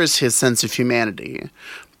rediscovers his sense of humanity.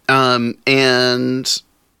 And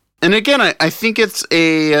again, I think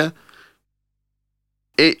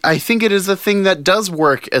I think it is a thing that does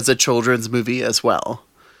work as a children's movie as well.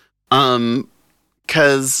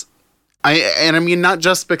 Because I mean, not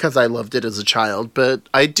just because I loved it as a child, but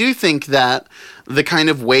I do think that the kind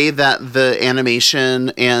of way that the animation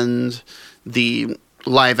and the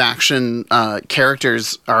live action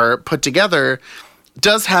characters are put together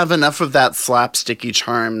does have enough of that slapsticky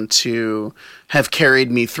charm to have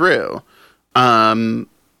carried me through. And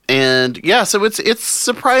yeah, so it's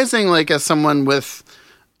surprising, as someone with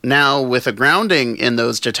a grounding in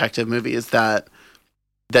those detective movies, that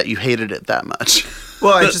you hated it that much.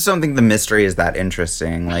 Well, I just don't think the mystery is that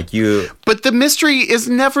interesting. But the mystery is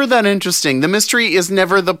never that interesting. The mystery is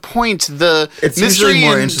never the point. It's mystery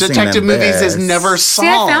more in interesting detective than movies this. is never solved. See,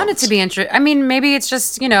 I found it to be interesting. I mean, maybe it's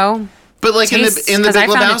just, But tastes, in the Big I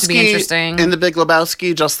found it to be interesting. in the Big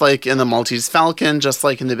Lebowski, just like in the Maltese Falcon, just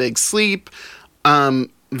like in the Big Sleep,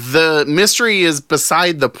 the mystery is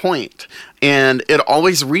beside the point, and it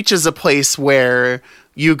always reaches a place where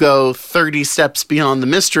you go 30 steps beyond the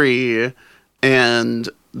mystery, and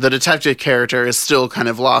the detective character is still kind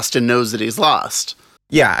of lost and knows that he's lost.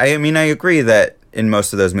 Yeah, I mean, I agree that in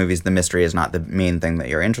most of those movies, the mystery is not the main thing that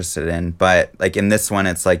you're interested in. But in this one,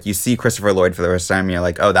 it's you see Christopher Lloyd for the first time, and you're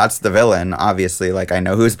like, oh, that's the villain. Obviously, I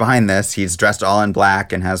know who's behind this. He's dressed all in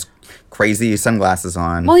black and has crazy sunglasses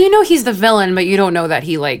on. Well, he's the villain, but you don't know that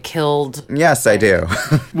he killed. Yes, I do.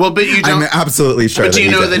 Well, but you don't. I'm absolutely sure. But do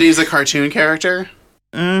you know that he's a cartoon character?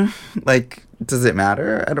 Does it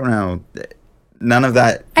matter? I don't know. None of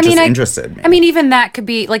that interested me. I mean, even that could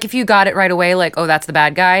be, if you got it right away, oh, that's the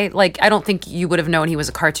bad guy, I don't think you would have known he was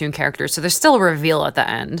a cartoon character, so there's still a reveal at the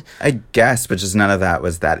end. I guess, but just none of that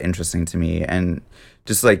was that interesting to me. And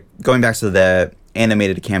just, going back to the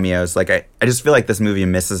animated cameos, I just feel like this movie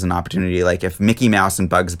misses an opportunity. If Mickey Mouse and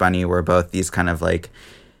Bugs Bunny were both these kind of,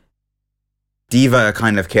 diva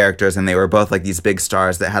kind of characters, and they were both, these big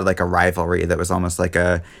stars that had, a rivalry that was almost like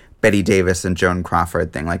a Betty Davis and Joan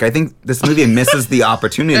Crawford thing. I think this movie misses the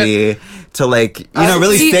opportunity to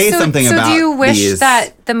really say something about. So do you wish these.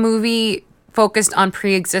 that the movie focused on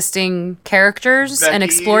pre-existing characters and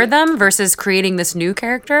explored them versus creating this new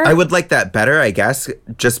character? I would like that better, I guess,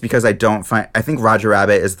 just because I think Roger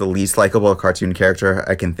Rabbit is the least likable cartoon character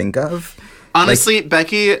I can think of. Honestly,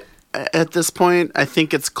 Becky, at this point, I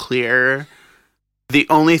think it's clear the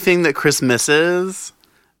only thing that Chris misses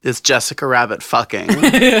is Jessica Rabbit fucking.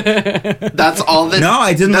 That's all that... No,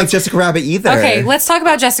 I didn't like Jessica Rabbit either. Okay, let's talk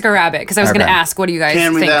about Jessica Rabbit, because I was going to ask, what do you guys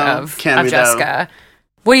think of Jessica?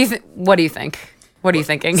 What do you think? What are you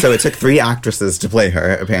thinking? So it took 3 actresses to play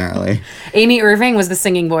her, apparently. Amy Irving was the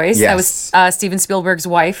singing voice. Yes. That was Steven Spielberg's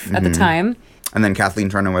wife at the time. And then Kathleen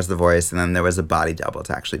Turner was the voice, and then there was a body double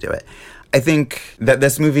to actually do it. I think that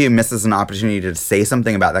this movie misses an opportunity to say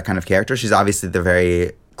something about that kind of character. She's obviously the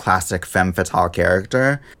very classic femme fatale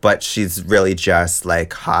character, but she's really just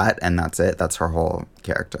hot, and that's it. That's her whole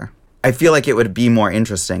character. I feel like it would be more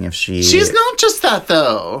interesting if She's not just that,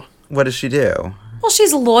 though. What does she do? Well,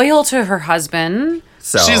 she's loyal to her husband.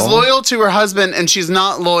 So she's loyal to her husband, and she's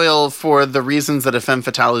not loyal for the reasons that a femme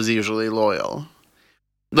fatale is usually loyal.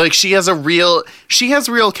 She has real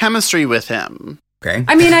chemistry with him. Okay.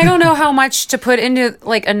 I mean, I don't know how much to put into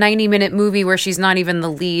a 90-minute movie where she's not even the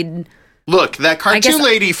lead. Look, that cartoon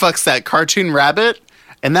lady fucks that cartoon rabbit,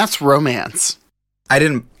 and that's romance. I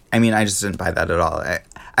didn't I mean, I just didn't buy that at all.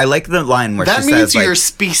 I like the line where That she means says, like, you're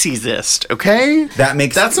speciesist, okay?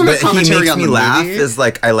 that's not a but he commentary makes on me the laugh movie. is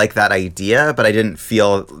like, I like that idea, but I didn't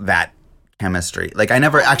feel that chemistry. Like, I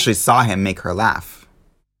never actually saw him make her laugh.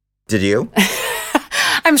 Did you?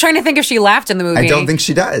 I'm trying to think if she laughed in the movie. I don't think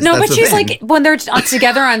she does. No, That's but the she's thing. like, when they're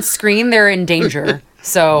together on screen, they're in danger.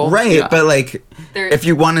 So Right, but like, There- if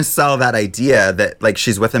you want to sell that idea that like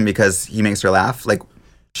she's with him because he makes her laugh, like,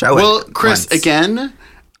 show it. Well, Chris, once. again,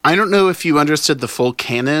 I don't know if you understood the full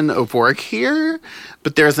canon of work here,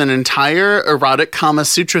 but there's an entire erotic Kama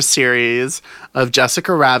Sutra series of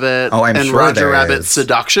Jessica Rabbit Oh, I'm and sure Roger there Rabbit's is.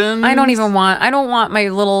 seduction. I don't want my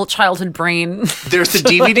little childhood brain. There's a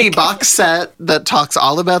DVD box set that talks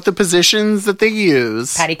all about the positions that they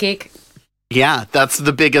use. Patty cake. Yeah, that's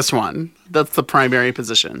the biggest one. That's the primary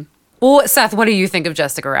position. Well, Seth, what do you think of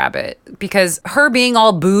Jessica Rabbit? Because her being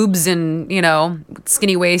all boobs and,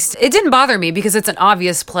 skinny waist, it didn't bother me because it's an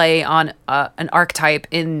obvious play on an archetype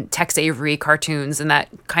in Tex Avery cartoons and that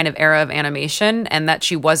kind of era of animation, and that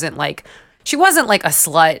she wasn't like a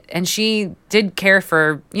slut, and she did care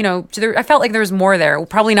for, I felt like there was more there.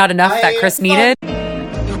 Probably not enough that Chris needed.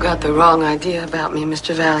 You've got the wrong idea about me,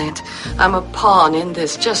 Mr. Valiant. I'm a pawn in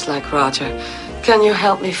this, just like Roger. Can you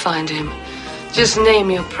help me find him? Just name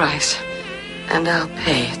your price, and I'll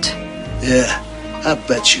pay it. Yeah, I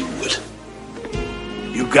bet you would.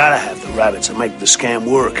 You gotta have the rabbits to make the scam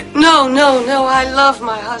work. No, I love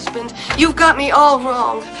my husband. You've got me all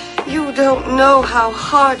wrong. You don't know how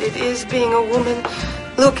hard it is being a woman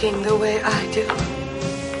looking the way I do.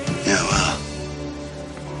 Yeah, well,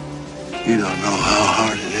 you don't know how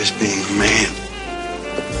hard it is being a man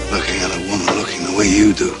looking at a woman looking the way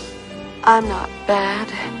you do. I'm not bad.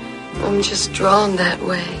 I'm just drawn that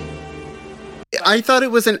way. I thought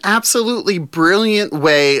it was an absolutely brilliant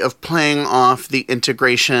way of playing off the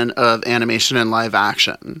integration of animation and live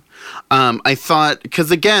action. I thought, because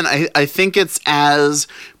again, I think it's as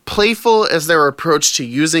playful as their approach to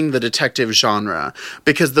using the detective genre,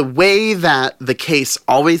 because the way that the case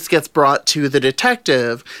always gets brought to the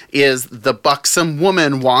detective is the buxom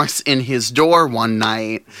woman walks in his door one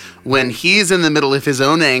night when he's in the middle of his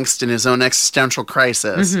own angst and his own existential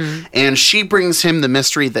crisis, and she brings him the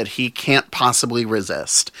mystery that he can't possibly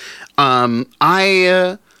resist. And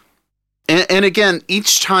again,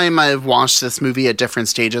 each time I've watched this movie at different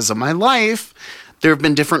stages of my life, there have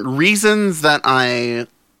been different reasons that I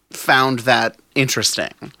found that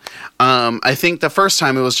interesting. I think the first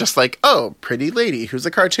time it was just like, oh, pretty lady who's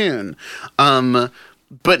a cartoon.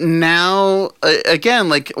 But now, again,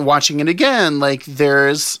 like watching it again, like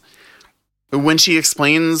there's, when she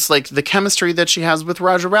explains like the chemistry that she has with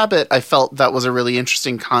Roger Rabbit, I felt that was a really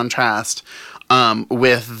interesting contrast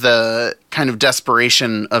with the kind of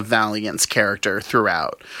desperation of Valiant's character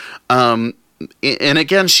throughout. And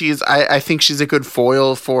again, I think she's a good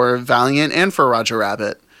foil for Valiant and for Roger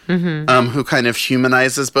Rabbit, who kind of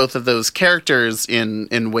humanizes both of those characters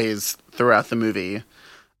in ways throughout the movie,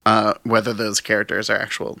 whether those characters are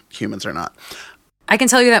actual humans or not. I can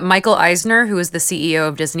tell you that Michael Eisner, who was the CEO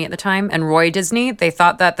of Disney at the time, and Roy Disney, they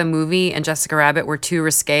thought that the movie and Jessica Rabbit were too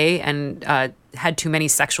risque and had too many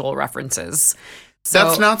sexual references. So,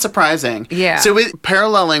 That's not surprising. Yeah. So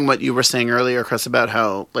paralleling what you were saying earlier, Chris, about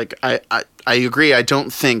how, like, I agree. I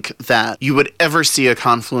don't think that you would ever see a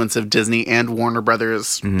confluence of Disney and Warner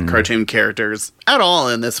Brothers cartoon characters at all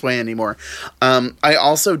in this way anymore. I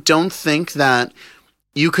also don't think that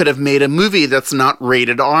you could have made a movie that's not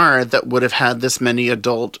rated R that would have had this many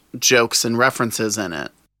adult jokes and references in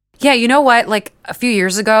it. Yeah, you know what? Like a few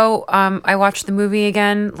years ago, I watched the movie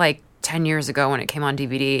again, like 10 years ago when it came on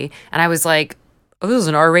DVD, and I was like, oh, this is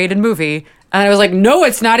an R-rated movie. And I was like, no,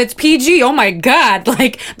 it's not. It's PG. Oh my God.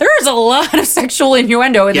 Like, there's a lot of sexual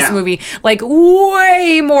innuendo in this movie. Like,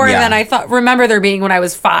 way more than I remember there being when I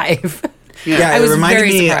was 5. Yeah, I it was reminded very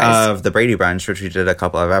me surprised. of the Brady Bunch, which we did a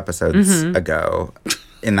couple of episodes ago.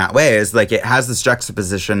 In that way, is like it has this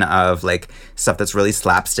juxtaposition of like stuff that's really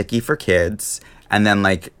slapsticky for kids, and then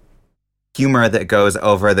like humor that goes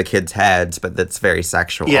over the kids' heads, but that's very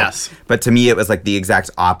sexual. Yes. But to me, it was like the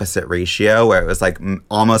exact opposite ratio, where it was like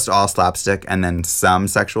almost all slapstick and then some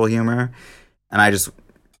sexual humor, and I just.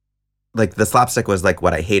 Like the slapstick was like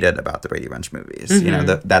what I hated about the Brady Bunch movies. You know,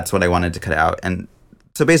 that's what I wanted to cut out, and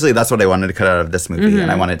so basically that's what I wanted to cut out of this movie,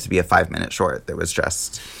 and I wanted it to be a 5-minute short that was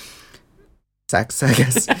just sex, I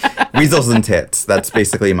guess. Weasels and tits. That's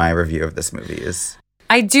basically my review of this movie.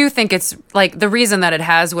 I do think it's like the reason that it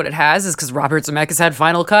has what it has is because Robert Zemeckis had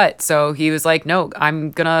Final Cut. So he was like, no,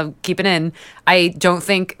 I'm going to keep it in. I don't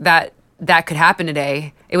think that that could happen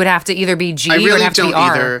today. It would have to either be G I or it would really have to be don't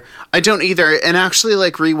R. either. I don't either. And actually,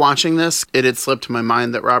 like, rewatching this, it had slipped my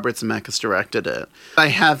mind that Robert Zemeckis directed it. I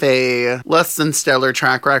have a less than stellar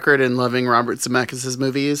track record in loving Robert Zemeckis'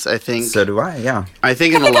 movies. I think. So do I, yeah. I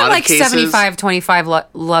think in I think a lot I'm like of cases. 75-25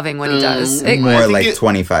 loving what he does. More like it-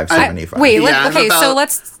 25-75. Wait, I'm okay, so about-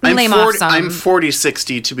 let's I'm name 40 off some. I'm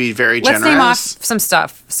 40-60 to be very Let's generous. name off some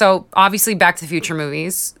stuff. So obviously Back to the Future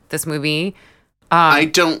movies, this movie. I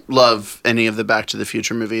don't love any of the Back to the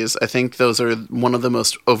Future movies. I think those are one of the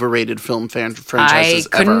most overrated film I franchises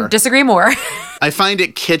couldn't ever. disagree more. I find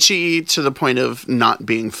it kitschy to the point of not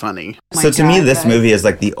being funny. So to me, God, this guys. movie is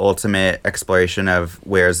like the ultimate exploration of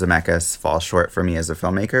where Zemeckis falls short for me as a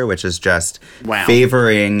filmmaker, which is just Wow.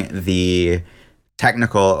 favoring the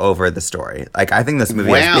technical over the story. Like, I think this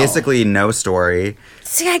movie has Wow. basically no story.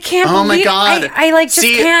 See, I can't Oh my believe God! I like just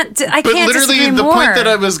See, can't. I but can't literally, disagree the more. point that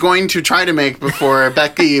I was going to try to make before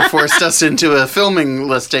Becky forced us into a filming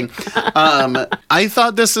listing, I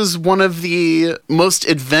thought this is one of the most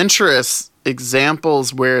adventurous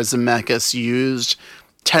examples where Zemeckis used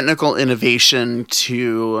technical innovation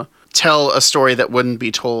to tell a story that wouldn't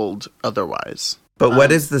be told otherwise. But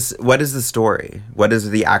what is this? What is the story? What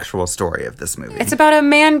is the actual story of this movie? It's about a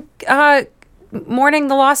man mourning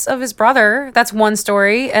the loss of his brother. That's one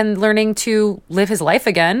story, and learning to live his life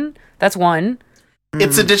again. That's one.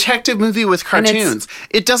 It's a detective movie with And it's- cartoons.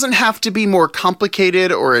 It doesn't have to be more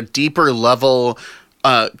complicated or a deeper level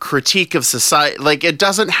critique of society. Like, it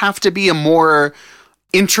doesn't have to be a more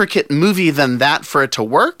intricate movie than that for it to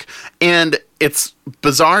work. And it's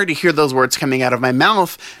bizarre to hear those words coming out of my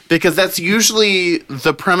mouth because that's usually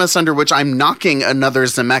the premise under which I'm knocking another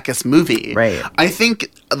Zemeckis movie. Right. I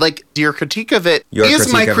think, like, your critique of it Your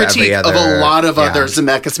is my critique of every critique of a other- lot of yeah. other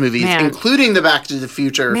Zemeckis movies, Man. including the Back to the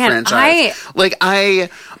Future Man, franchise. Like, I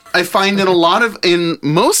find in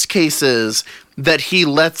most cases that he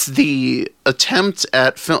lets the attempt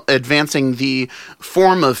at advancing the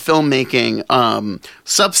form of filmmaking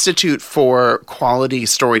substitute for quality and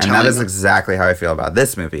storytelling. that is exactly how I feel about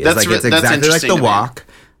this movie. It's That's like it's re- that's exactly like interesting The to me. Walk.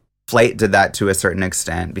 Flight did that to a certain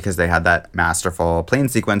extent because they had that masterful plane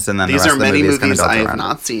sequence, and then These the rest are of the many movie is kind of movies built I have around it.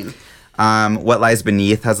 not seen. What Lies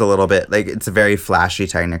Beneath has a little bit, like, it's very flashy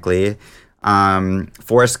technically.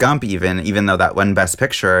 Forrest Gump, even though that won Best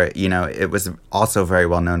Picture, you know, it was also very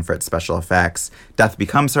well known for its special effects. Death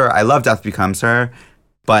Becomes Her, I love Death Becomes Her,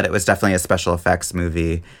 but it was definitely a special effects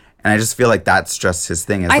movie. And I just feel like that's just his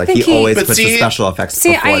thing, is I like think he always But puts the see- special effects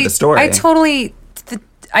before the story. I totally.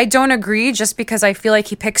 I don't agree just because I feel like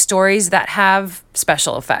he picks stories that have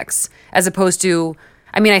special effects as opposed to.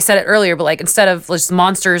 I mean, I said it earlier, but like instead of just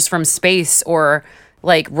monsters from space or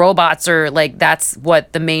like robots or like that's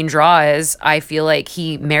what the main draw is, I feel like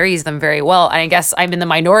he marries them very well. And I guess I'm in the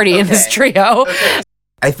minority in this trio.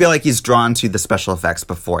 I feel like he's drawn to the special effects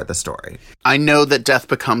before the story. I know that Death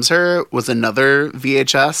Becomes Her was another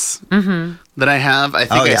VHS that I have. I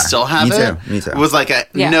think Oh, I yeah. still have Me it. too. Me too. It was like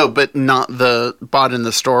Yeah. no, but not the bought in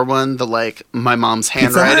the store one. The like my mom's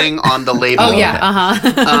handwriting on the label. Oh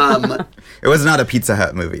yeah, It was not a Pizza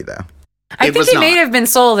Hut movie, though. I It think was he not. may have been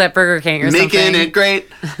sold at Burger King or Making something. it great.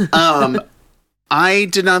 I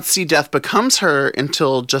did not see Death Becomes Her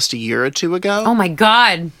until just a year or two ago, Oh my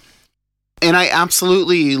god! and I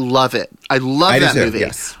absolutely love it. I love I do that too, movie.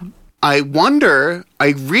 yes. I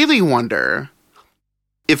really wonder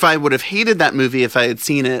if I would have hated that movie if I had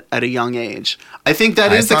seen it at a young age. I think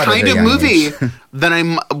that I is the saw it at kind a of young movie age.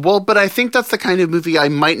 that but I think that's the kind of movie I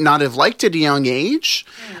might not have liked at a young age.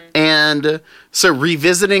 And so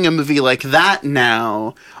revisiting a movie like that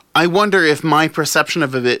now, I wonder if my perception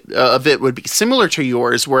of it would be similar to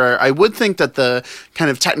yours, where I would think that the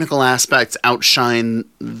kind of technical aspects outshine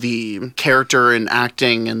the character and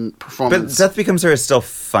acting and But performance. Death Becomes Her is still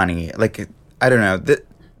funny. Like, I don't know.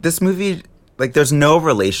 This movie, like, there's no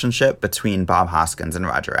relationship between Bob Hoskins and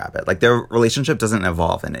Roger Rabbit. Like, their relationship doesn't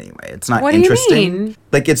evolve in any way. It's not What do you interesting. mean?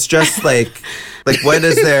 Like, it's just like what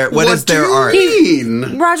is their do you art?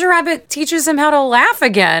 mean? Roger Rabbit teaches him how to laugh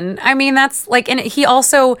again. I mean, that's like, and he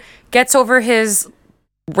also gets over his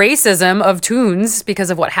racism of Toons because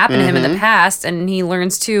of what happened to him in the past, and he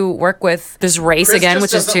learns to work with this race again,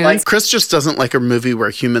 which is Toons. Chris just doesn't like a movie where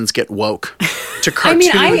humans get woke to I cartoon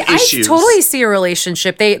mean, I issues. totally see a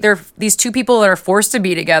relationship. They're these two people that are forced to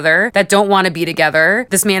be together, that don't want to be together.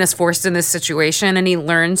 This man is forced in this situation, and he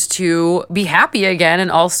learns to be happy again, and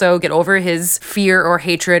also get over his fear or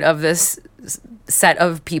hatred of this set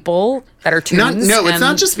of people that are toons. It's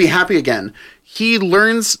not just be happy again. He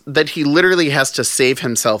learns that he literally has to save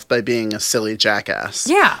himself by being a silly jackass.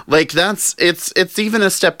 Yeah. Like it's even a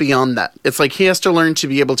step beyond that. It's like he has to learn to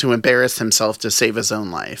be able to embarrass himself to save his own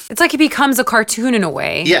life. It's like he becomes a cartoon in a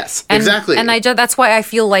way. Yes, And- exactly. And that's why I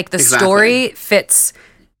feel like the story fits,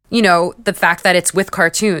 the fact that it's with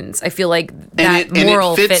cartoons. I feel like that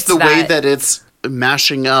moral and it fits the that. way that it's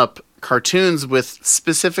mashing up cartoons with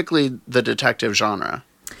specifically the detective genre.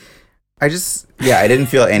 I didn't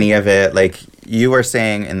feel any of it. Like you were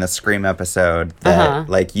saying in the Scream episode that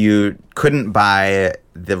like you couldn't buy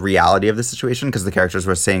the reality of the situation because the characters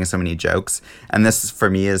were saying so many jokes. And this for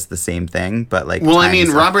me is the same thing, but like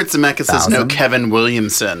Robert Zemeckis is no Kevin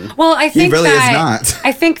Williamson. Well, I think really that is not.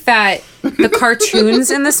 I think that the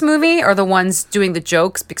cartoons in this movie are the ones doing the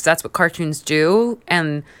jokes because that's what cartoons do.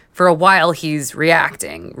 And for a while, he's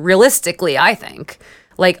reacting realistically. I think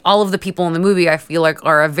like all of the people in the movie, I feel like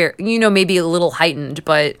are a very maybe a little heightened,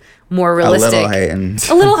 but more realistic. A little heightened.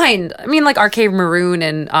 A little heightened. I mean, like Arcade Maroon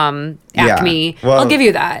and Acme. Well, I'll give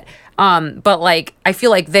you that. But like I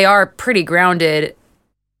feel like they are pretty grounded.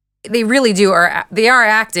 They really do they are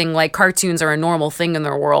acting like cartoons are a normal thing in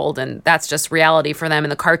their world, and that's just reality for them.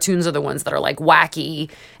 And the cartoons are the ones that are like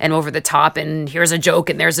wacky and over the top, and here's a joke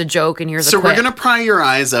and there's a joke and here's a So quip. we're gonna pry your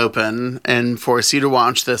eyes open and force you to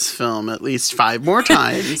watch this film at least 5 more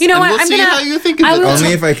times. You know and what? We'll see how you think of I it. will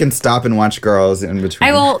Only if I can stop and watch girls in between.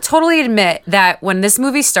 I will totally admit that when this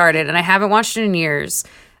movie started, and I haven't watched it in years,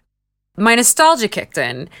 my nostalgia kicked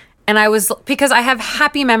in. And because I have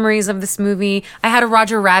happy memories of this movie. I had a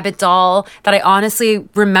Roger Rabbit doll that I honestly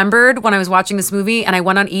remembered when I was watching this movie, and I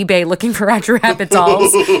went on eBay looking for Roger Rabbit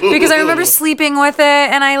dolls because I remember sleeping with it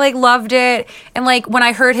and I like loved it. And like when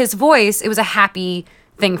I heard his voice, it was a happy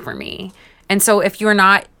thing for me. And so if you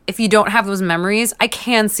don't have those memories, I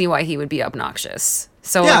can see why he would be obnoxious.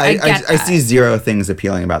 So yeah, I get I that. see zero things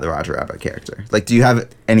appealing about the Roger Rabbit character. Like, do you have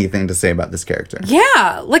anything to say about this character?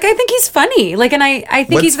 Yeah, like I think he's funny. Like, and I think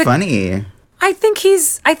What's he's funny? I think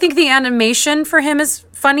the animation for him is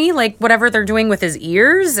funny. Like whatever they're doing with his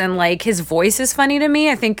ears and like his voice is funny to me.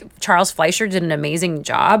 I think Charles Fleischer did an amazing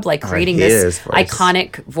job, like creating this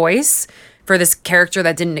iconic voice for this character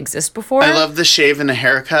that didn't exist before. I love the shave and a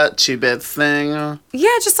haircut 2 bits thing.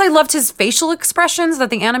 Yeah, just I loved his facial expressions that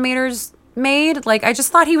the animators made. Like I just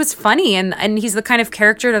thought he was funny, and he's the kind of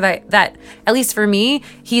character that at least for me,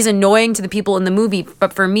 he's annoying to the people in the movie,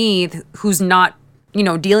 but for me who's not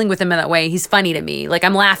dealing with him in that way, he's funny to me. Like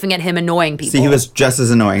I'm laughing at him annoying people. See, he was just as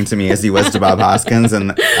annoying to me as he was to Bob Hoskins,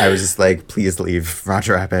 and I was just like, please leave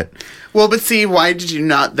Roger Rabbit. Well, but see, why did you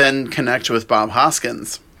not then connect with Bob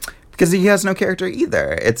Hoskins? Because he has no character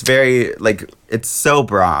either. It's very like it's so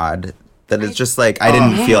broad that it's just like I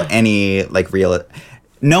didn't feel any like real.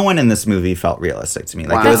 No one in this movie felt realistic to me.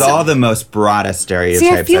 Like, it was all the most broadest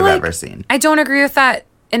stereotypes I've ever seen. I don't agree with that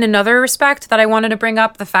in another respect that I wanted to bring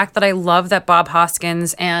up. The fact that I love that Bob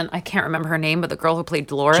Hoskins and I can't remember her name, but the girl who played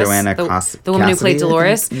Dolores. Joanna the Cassidy, woman who played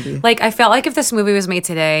Dolores. I think, like, I felt like if this movie was made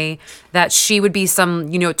today, that she would be some,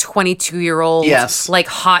 22-year-old, like,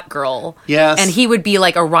 hot girl. Yes. And he would be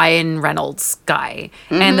like a Ryan Reynolds guy.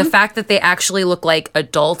 Mm-hmm. And the fact that they actually look like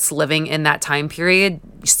adults living in that time period,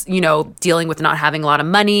 dealing with not having a lot of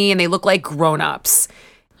money, and they look like grown-ups.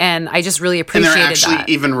 And I just really appreciated that. And they're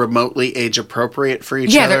actually even remotely age appropriate for each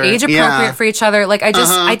other. Yeah, they're age appropriate for each other. Like I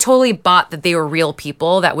totally bought that they were real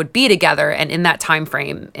people that would be together and in that time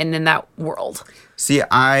frame and in that world. See,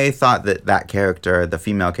 I thought that character, the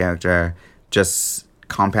female character, just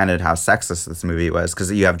compounded how sexist this movie was,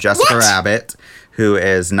 because you have Jessica Rabbit, who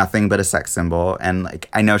is nothing but a sex symbol, and like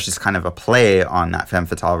I know she's kind of a play on that femme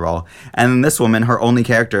fatale role. And this woman, her only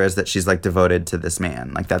character is that she's like devoted to this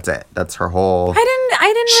man. Like that's it. That's her whole. I didn't.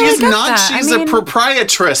 She's really get not. that. She's a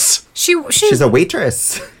proprietress. She's a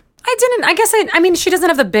waitress. I guess she doesn't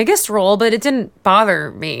have the biggest role, but it didn't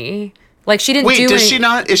bother me. Like she didn't. Wait, does she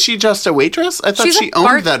not? Is she just a waitress? I thought she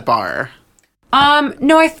owned that bar.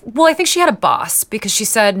 No, I think she had a boss because she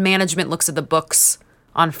said management looks at the books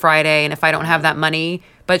on Friday, and if I don't have that money,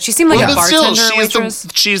 but she seemed like a bartender. Still,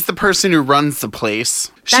 she's the person who runs the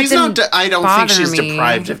place. That she's not. I don't think she's me.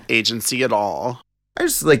 deprived of agency at all. I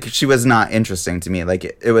just like she was not interesting to me. Like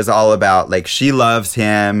it was all about like she loves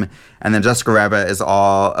him, and then Jessica Rabbit is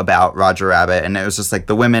all about Roger Rabbit, and it was just like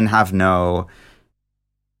the women have no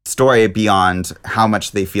story beyond how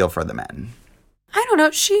much they feel for the men. I don't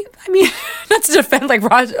know. Not to defend like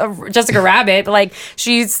Jessica Rabbit, but like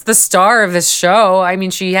she's the star of this show. I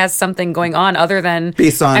mean, she has something going on other than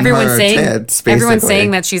based on everyone saying tits, everyone's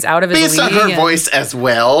saying that she's out of his league. Based on her voice as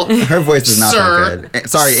well. Her voice is not that good.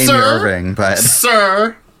 Sorry, Amy Irving, but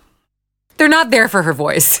sir. They're not there for her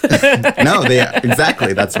voice. No,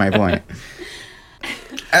 exactly. That's my point.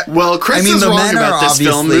 Well, Chris is the wrong men about are this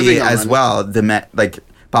film obviously moving as on. well. The men, like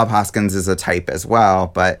Bob Hoskins is a type as well,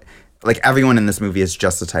 but like everyone in this movie is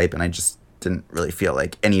just a type, and I just didn't really feel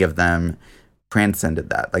like any of them transcended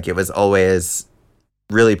that. Like it was always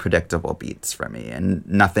really predictable beats for me, and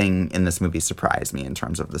nothing in this movie surprised me in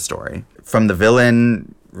terms of the story. From the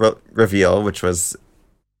villain reveal, which was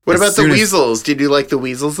What as about the soon as- weasels? Did you like the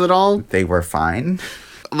weasels at all? They were fine.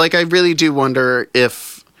 Like, I really do wonder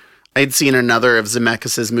if I'd seen another of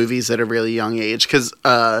Zemeckis' movies at a really young age, because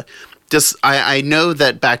I know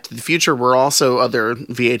that Back to the Future were also other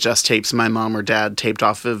VHS tapes my mom or dad taped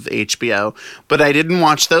off of HBO, but I didn't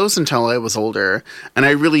watch those until I was older, and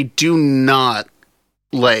I really do not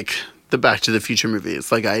like the Back to the Future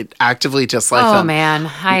movies. Like, I actively dislike Oh them. man,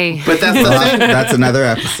 But that's the thing. That's another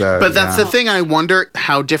episode. But that's yeah. the thing. I wonder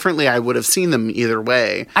how differently I would have seen them either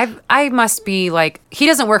way. I must be like, he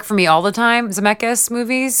doesn't work for me all the time. Zemeckis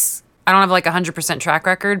movies, I don't have like 100% track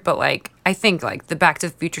record, but like I think like the Back to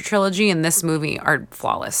the Future trilogy and this movie are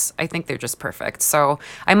flawless. I think they're just perfect. So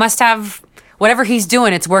I must have whatever he's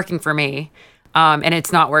doing. It's working for me. And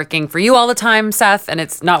it's not working for you all the time, Seth, and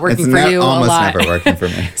it's not working It's for you a almost lot. never working for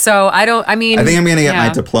me. So I think I'm going to get my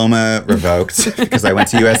diploma revoked because I went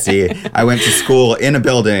to USC. I went to school in a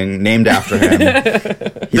building named after him.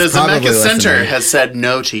 The Zemeckis Center has said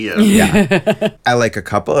no to you. Yeah. I like a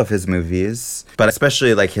couple of his movies, but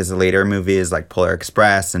especially like his later movies like Polar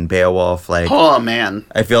Express and Beowulf. Like, Oh, man.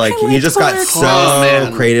 I feel like he like just Polar got Express. Oh,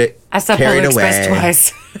 man. I saw carried Polar Express away.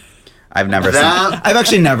 twice. I've never seen That- it. I've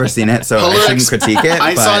actually never seen it, so I shouldn't critique it.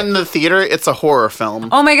 I but saw it in the theater. It's a horror film.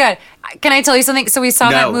 Oh my God. Can I tell you something? So we saw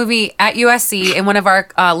that No. movie at USC in one of our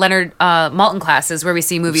Leonard Maltin classes where we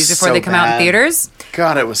see movies before So they come out in bad. theaters.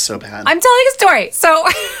 God, it was so bad. I'm telling a story. So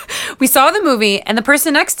we saw the movie, and the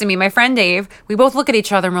person next to me, my friend Dave, we both look at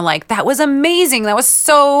each other and we're like, that was amazing. That was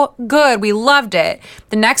so good. We loved it.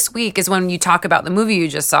 The next week is when you talk about the movie you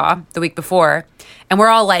just saw the week before. And we're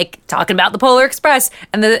all like talking about the Polar Express.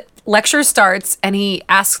 And the lecture starts, and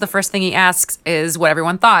the first thing he asks is what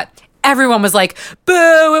everyone thought. Everyone was like,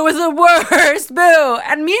 boo, it was the worst, boo.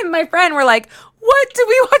 And me and my friend were like, what? Did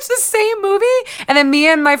we watch the same movie? And then me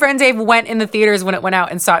and my friend Dave went in the theaters when it went out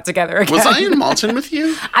and saw it together again. Was I in Malton with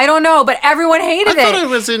you? I don't know, but everyone hated I it. thought I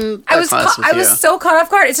was in that class with I you. was so caught off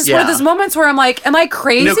guard. It's just one of Yeah. those moments where I'm like, am I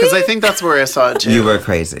crazy? No, because I think that's where I saw it too. You were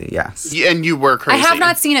crazy, yes. And you were I crazy. have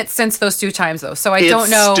not seen it since those two times though, so I It's don't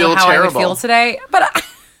know still how I would terrible. feel today. But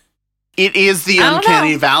It is the I don't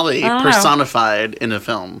uncanny know. valley I don't know. personified in a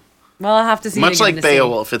film. well, I'll have to see. it Much again like to see.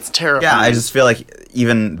 Beowulf, it's terrifying. Yeah, I just feel like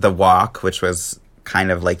even The Walk, which was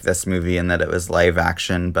kind of like this movie in that it was live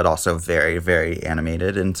action, but also very, very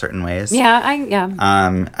animated in certain ways. Yeah,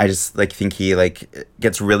 I just like think he like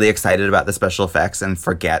gets really excited about the special effects and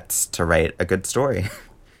forgets to write a good story.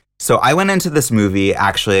 So I went into this movie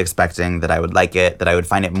actually expecting that I would like it, that I would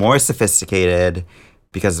find it more sophisticated,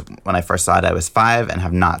 because when I first saw it, I was 5 and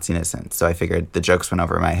have not seen it since. So I figured the jokes went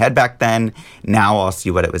over my head back then. Now I'll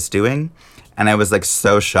see what it was doing. And I was like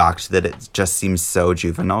so shocked that it just seems so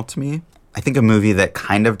juvenile to me. I think a movie that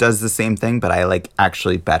kind of does the same thing, but I like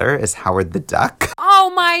actually better, is Howard the Duck.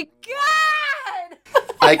 Oh my God!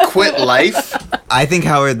 I quit life I think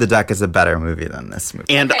Howard the Duck is a better movie than this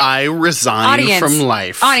movie. and I resign from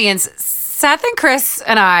life. Audience, Seth and Chris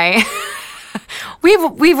and I,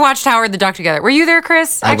 we've watched Howard the Duck together. Were you there,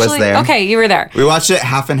 Chris? I was there. Okay, you were there. We watched it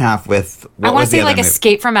half and half with what I want was to the say other like movie?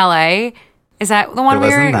 Escape from LA. Is that the one It we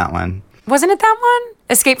were? wasn't that one. Wasn't it that one?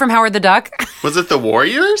 Escape from Howard the Duck? Was it the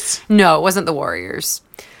Warriors? No, it wasn't the Warriors.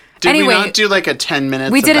 Did Anyway, we not do like a 10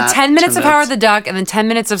 minutes? We of did a that? 10 minutes 10 of Howard the Duck and then 10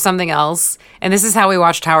 minutes of something else. And this is how we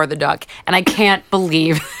watched Howard the Duck. And I can't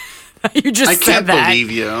believe you just I said can't that.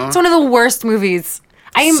 believe you. It's one of the worst movies.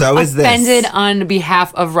 I am So is this. offended on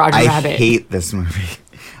behalf of Roger I Rabbit. hate this movie.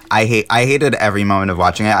 I hated every moment of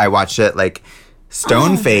watching it. I watched it like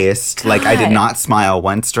stone-faced. Like I did God. not smile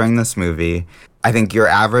once during this movie. I think your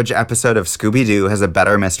average episode of Scooby-Doo has a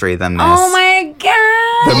better mystery than this. Oh my God.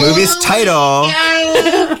 The movie's title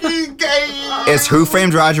is Who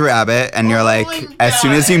Framed Roger Rabbit? And you're like, as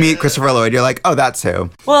soon as you meet Christopher Lloyd, you're like, oh, that's who.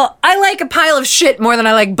 Well, I like a pile of shit more than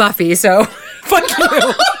I like Buffy, so fuck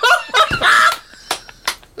you.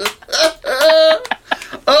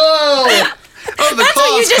 Oh, the That's what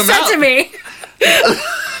claws you just come said out. to me.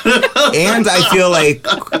 And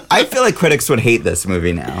I feel like critics would hate this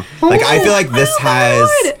movie now. Like I feel like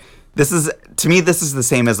this is to me this is the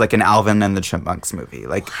same as like an Alvin and the Chipmunks movie.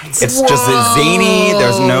 Like it's just zany,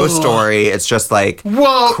 there's no story. It's just like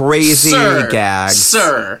Whoa, crazy sir, gags.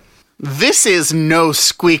 Sir, this is no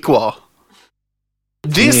Squeakquel.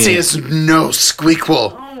 This is no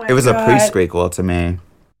squeakquel. It was a pre-squeakquel to me.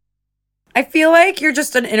 I feel like you're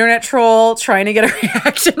just an internet troll trying to get a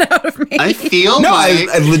reaction out of me. I feel No, like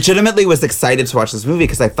I legitimately was excited to watch this movie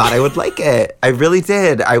because I thought I would like it. I really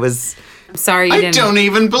did. I'm sorry you I didn't. don't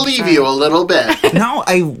even believe you a little bit. No,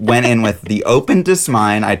 I went in with the openest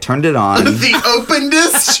mind. I turned it on. The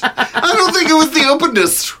openest? I don't think it was the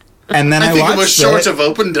openest. And then I think watched it was short of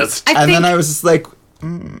openest. And then I was just like,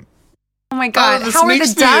 Oh my god! this Howard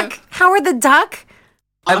makes the me- Duck. Howard the Duck.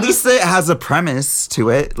 at least it has a premise to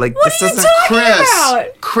it. Like, What this are you doesn't. talking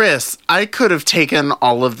about? Chris, I could have taken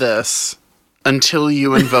all of this until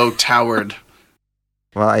you invoked Howard.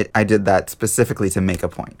 Well, I did that specifically to make a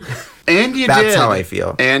point. And you did. That's how I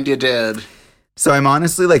feel. And you did. So I'm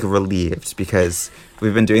honestly like relieved because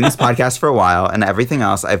we've been doing this podcast for a while and everything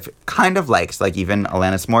else I've kind of liked. Like even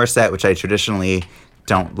Alanis Morissette, which I traditionally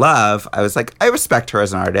don't love. I was like, I respect her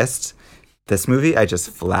as an artist. This movie, I just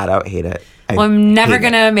flat out hate it. Well, I'm never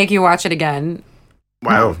gonna make you watch it again.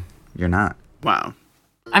 Wow. You're not. Wow.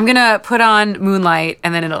 I'm gonna put on Moonlight,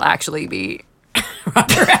 and then it'll actually be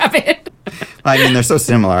Roger Rabbit. I mean, they're so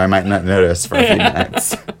similar. I might not notice for a few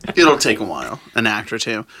minutes. It'll take a while, an act or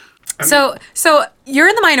two. So you're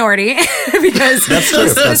in the minority because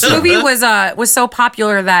this movie was so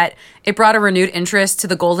popular that it brought a renewed interest to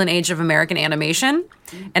the golden age of American animation,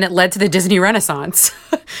 and it led to the Disney Renaissance.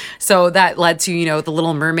 So that led to The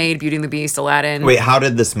Little Mermaid, Beauty and the Beast, Aladdin. Wait, how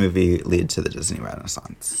did this movie lead to the Disney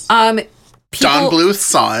Renaissance? Don Bluth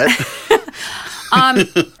saw it.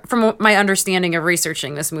 From my understanding of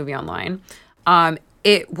researching this movie online,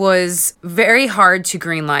 it was very hard to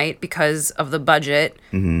greenlight because of the budget.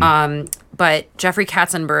 But Jeffrey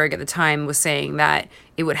Katzenberg at the time was saying that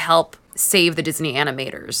it would help save the Disney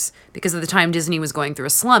animators because at the time Disney was going through a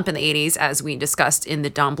slump in the 80s, as we discussed in the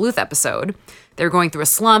Don Bluth episode. They were going through a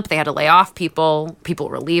slump. They had to lay off people. People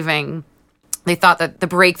were leaving. They thought that the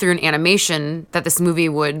breakthrough in animation that this movie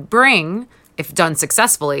would bring, if done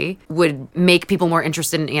successfully, would make people more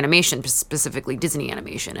interested in animation, specifically Disney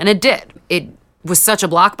animation. And it did. It was such a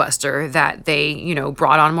blockbuster that they,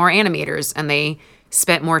 brought on more animators and they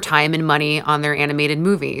spent more time and money on their animated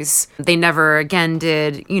movies. They never again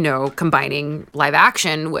did, combining live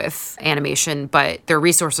action with animation, but their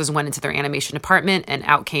resources went into their animation department and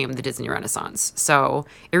out came the Disney Renaissance. So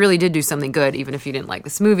it really did do something good, even if you didn't like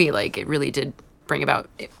this movie. Like, it really did bring about,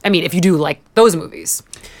 if you do like those movies.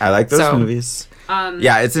 I like those movies.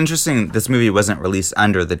 Yeah, it's interesting. This movie wasn't released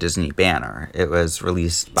under the Disney banner. It was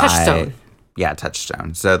released by Touchstone. Yeah,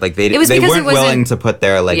 Touchstone. So like they because weren't it wasn't- willing to put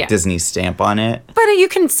their Yeah. Disney stamp on it. But you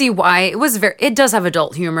can see why it does have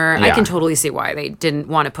adult humor. I Yeah. can totally see why they didn't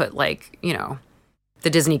want to put the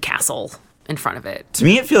Disney castle in front of it. To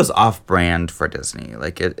me, it feels off-brand for Disney.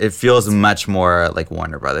 Like it feels much more like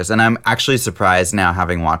Warner Brothers. And I'm actually surprised now,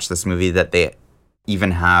 having watched this movie, that they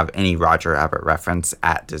even have any Roger Rabbit reference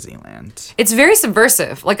at Disneyland. It's very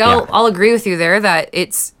subversive. Like I'll agree with you there that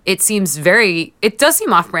it does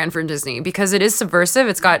seem off-brand for Disney because it is subversive.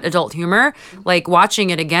 It's got adult humor. Like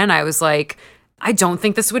watching it again, I was like, I don't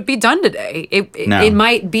think this would be done today. It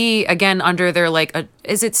might be again under their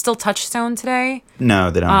is it still Touchstone today?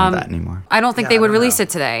 No, they don't have that anymore. I don't think they would release it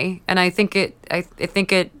today, and I think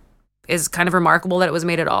it is kind of remarkable that it was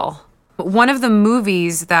made at all. But one of the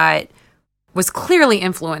movies that was clearly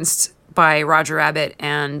influenced by Roger Rabbit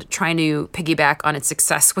and trying to piggyback on its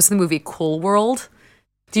success was the movie Cool World.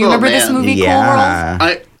 Do you remember this movie, Yeah. Cool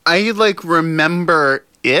World? I remember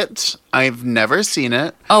it. I've never seen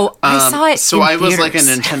it. Oh, I saw it So in I was like a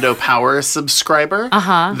theaters. Nintendo Power subscriber.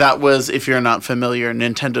 Uh-huh. That was, if you're not familiar,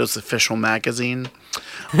 Nintendo's official magazine.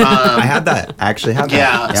 I had that. I actually had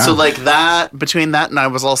that. Yeah, so like that, between that and I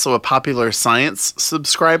was also a Popular Science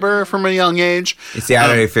subscriber from a young age. You see, I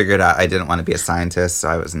already figured out I didn't want to be a scientist, so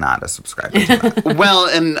I was not a subscriber to that. Well,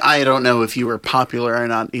 and I don't know if you were popular or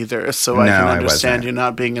not either, so I No, can I understand wasn't. you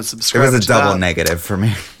not being a It subscriber. was a to double that. negative for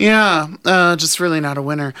me. Yeah, just really not a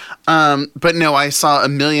winner. But no, I saw a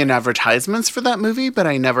million advertisements for that movie, but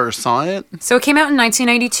I never saw it. So it came out in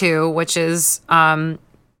 1992, which is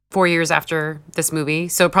 4 years after this movie.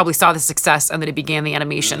 So it probably saw the success and then it began the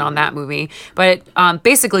animation on that movie. But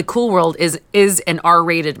basically, Cool World is an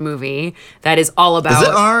R-rated movie that is all about. Is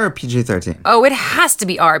it R or PG-13? Oh, it has to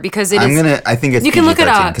be R because it is. I think it's You can look it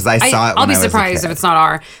PG-13 up because I saw it when I'll be I was a surprised kid. if it's not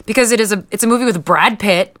R because it's a movie with Brad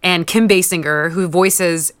Pitt and Kim Basinger, who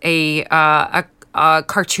voices a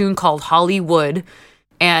cartoon called Hollywood,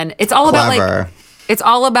 and it's all Clever.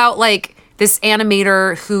 about this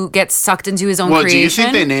animator who gets sucked into his own Well, creation. do you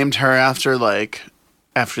think they named her after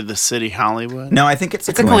the city Hollywood? No, I think it's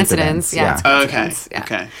It's a coincidence. Yeah. It's a Okay. coincidence, yeah.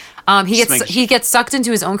 Okay. He gets sucked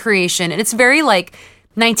into his own creation, and it's very like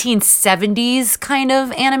 1970s kind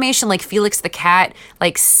of animation, like Felix the Cat,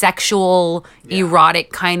 like sexual,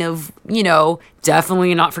 erotic kind of,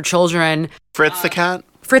 definitely not for children. Fritz the Cat?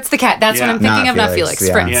 Fritz the Cat. That's what I'm thinking Not of, not Felix,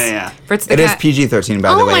 Felix. yeah. Fritz. Yeah. Fritz the It is Cat. PG-13,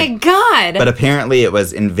 by the way. Oh my God. But apparently it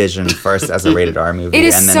was envisioned first as a rated R movie It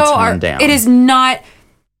is and then so toned down. It is not.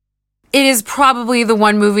 It is probably the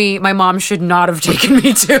one movie my mom should not have taken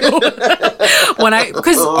me to.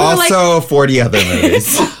 Also 40 other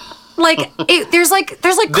movies. There's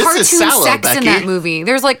cartoon sallow, sex Becky. in that movie.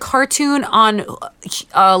 There's like cartoon on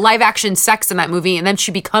live action sex in that movie, and then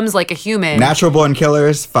she becomes like a human. Natural Born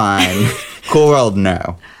Killers, fine. Cool World,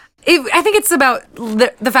 no. I think it's about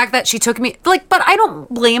the fact that she took me, but I don't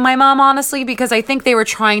blame my mom, honestly, because I think they were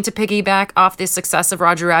trying to piggyback off the success of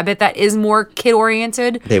Roger Rabbit that is more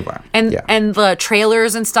kid-oriented. They were, And yeah. and the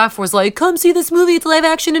trailers and stuff was like, come see this movie, it's live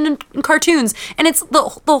action and cartoons. And it's the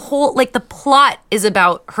whole, like, the plot is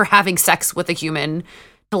about her having sex with a human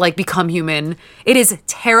to, like, become human. It is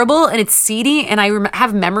terrible, and it's seedy, and I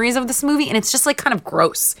have memories of this movie, and it's just, like, kind of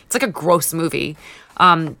gross. It's like a gross movie.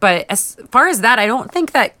 But as far as that, I don't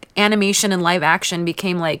think that animation and live action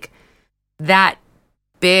became like that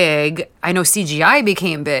big. I know CGI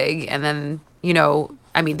became big, and then,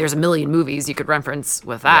 there's a million movies you could reference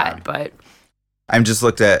with that, but I'm just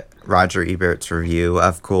looked at Roger Ebert's review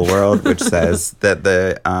of Cool World, which says that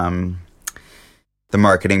the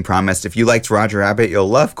marketing promised, if you liked Roger Rabbit, you'll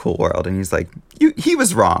love Cool World. And he's like, he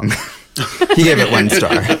was wrong. He gave it 1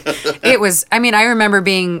 star. it was, I remember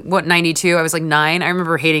being, 92? I was like 9. I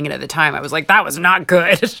remember hating it at the time. I was like, that was not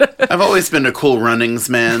good. I've always been a Cool Runnings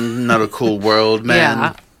man, not a Cool World man.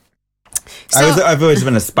 Yeah. I've always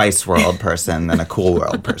been a Spice World person than a Cool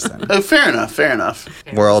World person. Oh, fair enough.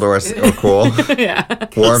 World or cool? Yeah.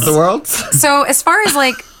 War of the Worlds? So as far as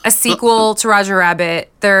like a sequel to Roger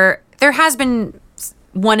Rabbit, there has been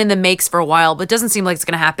one in the makes for a while, but it doesn't seem like it's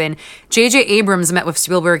going to happen. J.J. Abrams met with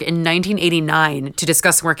Spielberg in 1989 to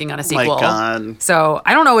discuss working on a sequel. My God. So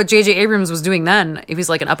I don't know what J.J. Abrams was doing then, if he's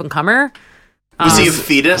like an up-and-comer. Was he a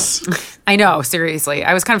fetus? I know, seriously.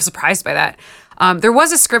 I was kind of surprised by that. There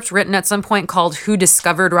was a script written at some point called Who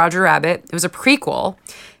Discovered Roger Rabbit. It was a prequel.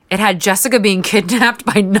 It had Jessica being kidnapped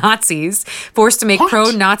by Nazis, forced to make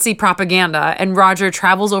pro-Nazi propaganda, and Roger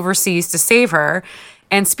travels overseas to save her.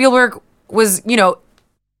 And Spielberg was,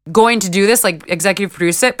 going to do this, like executive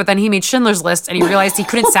produce it, but then he made Schindler's List and he realized he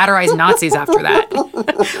couldn't satirize Nazis after that,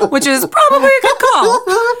 which is probably a good call.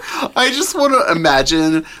 I just want to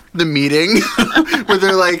imagine the meeting where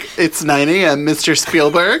they're like, it's 9 a.m., Mr.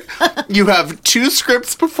 Spielberg. You have 2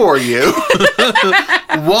 scripts before you.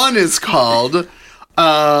 One is called...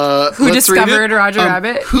 Who Discovered Roger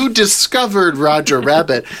Rabbit? Who Discovered Roger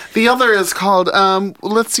Rabbit. The other is called,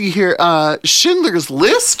 let's see here, Schindler's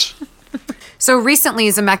List? So recently,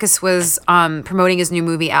 Zemeckis was promoting his new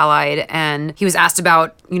movie, Allied, and he was asked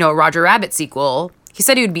about, a Roger Rabbit sequel. He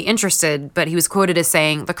said he would be interested, but he was quoted as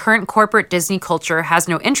saying, "The current corporate Disney culture has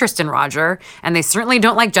no interest in Roger, and they certainly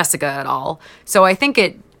don't like Jessica at all." So I think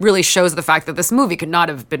it really shows the fact that this movie could not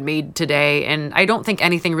have been made today, and I don't think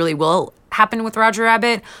anything really will happen with Roger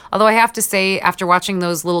Rabbit. Although I have to say, after watching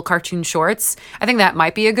those little cartoon shorts, I think that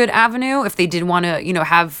might be a good avenue if they did want to,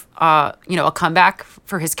 have, a comeback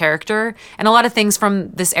for his character. And a lot of things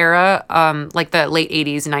from this era, like the late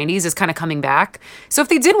 80s, 90s, is kind of coming back. So if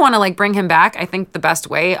they did want to, like, bring him back, I think the best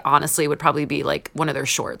way, honestly, would probably be, like, one of their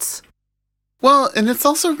shorts. Well, and it's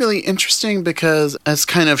also really interesting because as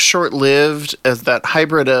kind of short-lived as that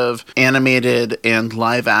hybrid of animated and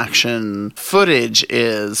live-action footage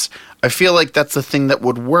is, I feel like that's the thing that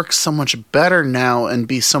would work so much better now and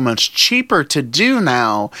be so much cheaper to do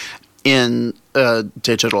now in a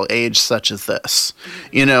digital age such as this.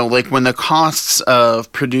 Like when the costs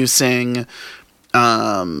of producing,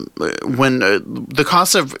 the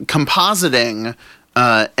cost of compositing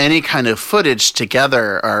any kind of footage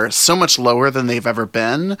together are so much lower than they've ever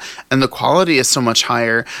been, and the quality is so much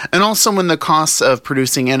higher. And also when the costs of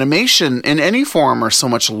producing animation in any form are so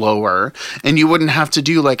much lower, and you wouldn't have to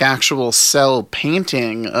do like actual cell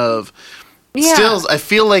painting of stills, I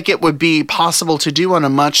feel like it would be possible to do on a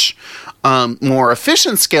much more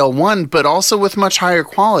efficient scale, one, but also with much higher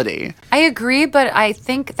quality. I agree, but I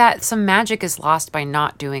think that some magic is lost by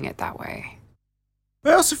not doing it that way.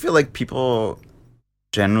 I also feel like people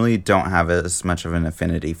generally don't have as much of an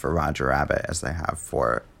affinity for Roger Rabbit as they have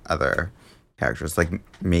for other characters. Like,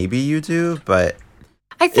 maybe you do, but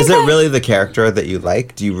is it really the character that you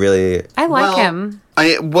like? Do you really... I like him.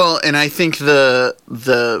 And I think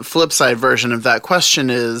the flip side version of that question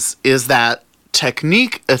is that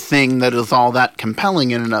technique a thing that is all that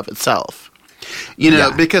compelling in and of itself? You know,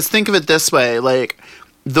 Yeah. because think of it this way, like,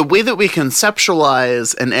 the way that we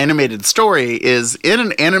conceptualize an animated story is in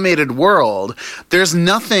an animated world, there's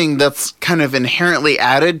nothing that's kind of inherently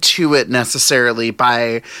added to it necessarily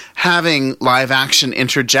by having live action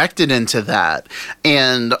interjected into that.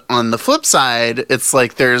 And on the flip side, it's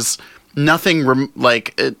like there's nothing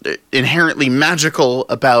inherently magical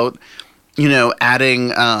about, you know,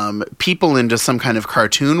 adding people into some kind of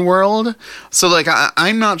cartoon world. So, like,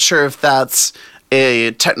 I'm not sure if that's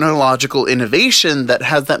a technological innovation that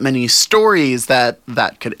has that many stories that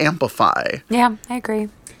could amplify. Yeah, I agree.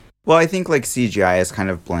 Well, I think like CGI has kind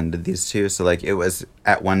of blended these two. So like it was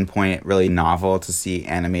at one point really novel to see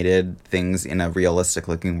animated things in a realistic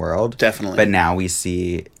looking world. Definitely. But now we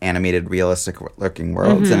see animated realistic looking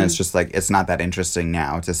worlds and it's just like it's not that interesting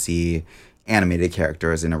now to see animated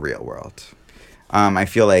characters in a real world. I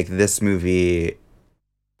feel like this movie,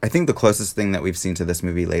 I think the closest thing that we've seen to this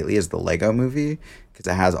movie lately is the Lego movie because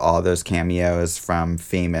it has all those cameos from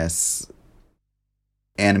famous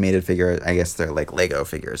animated figures. I guess they're like Lego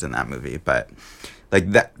figures in that movie, but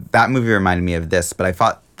like that movie reminded me of this, but I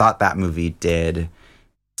thought that movie did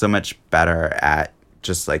so much better at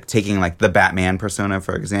just like taking like the Batman persona,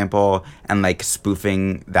 for example, and like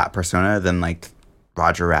spoofing that persona than like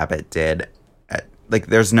Roger Rabbit did. Like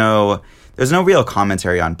there's no real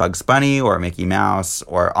commentary on Bugs Bunny or Mickey Mouse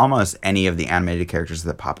or almost any of the animated characters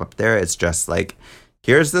that pop up there. It's just like,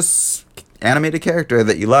 here's this animated character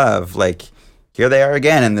that you love. Like, here they are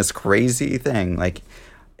again in this crazy thing. Like,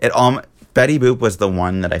 Betty Boop was the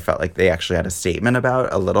one that I felt like they actually had a statement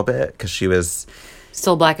about a little bit because she was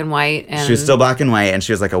Still black and white. And she was still black and white, and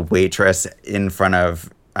she was like a waitress in front of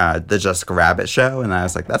the Jessica Rabbit show. And I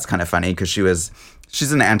was like, that's kind of funny because she's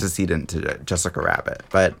an antecedent to Jessica Rabbit.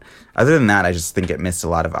 But other than that, I just think it missed a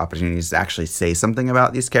lot of opportunities to actually say something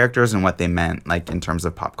about these characters and what they meant, like in terms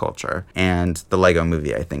of pop culture. And the Lego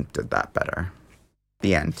movie, I think, did that better.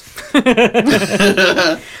 The end.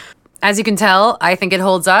 As you can tell, I think it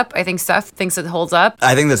holds up. I think Seth thinks it holds up.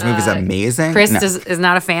 I think this movie's amazing. Chris is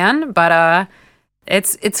not a fan, but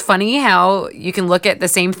it's funny how you can look at the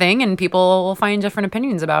same thing and people will find different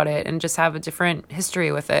opinions about it and just have a different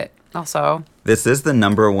history with it. Also, this is the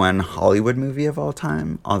 #1 Hollywood movie of all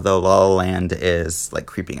time, although La La Land is like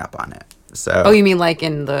creeping up on it. So, oh, you mean like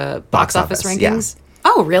in the box office rankings? Yeah.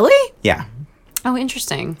 Oh, really? Yeah. Oh,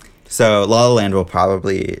 interesting. So La La Land will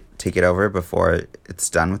probably take it over before it's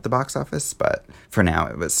done with the box office, but for now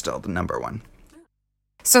it was still the #1.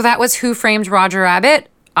 So that was Who Framed Roger Rabbit.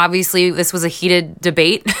 Obviously, this was a heated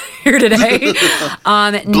debate here today.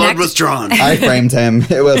 Blood was drawn. I framed him.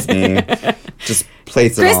 It was me. Just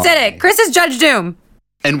place it Chris all. did it. Chris is Judge Doom.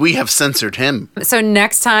 And we have censored him. So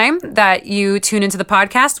next time that you tune into the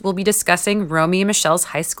podcast, we'll be discussing Romy and Michelle's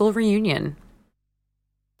high school reunion.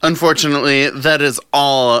 Unfortunately, that is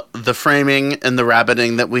all the framing and the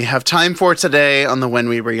rabbiting that we have time for today on the When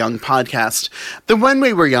We Were Young podcast. The When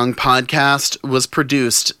We Were Young podcast was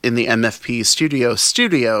produced in the MFP studio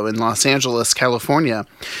in Los Angeles, California.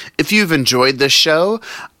 If you've enjoyed this show,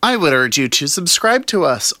 I would urge you to subscribe to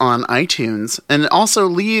us on iTunes and also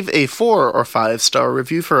leave a 4 or 5 star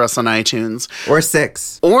review for us on iTunes. Or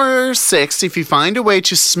 6. Or 6 if you find a way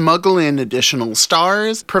to smuggle in additional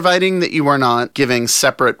stars, providing that you are not giving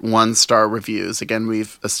separate 1-star reviews. Again,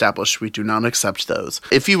 we've established we do not accept those.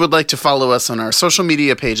 If you would like to follow us on our social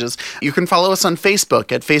media pages, you can follow us on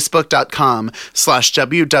Facebook at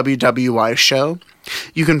facebook.com/WWWY show.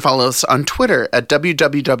 You can follow us on Twitter at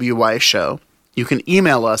WWWY show. You can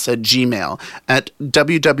email us at Gmail at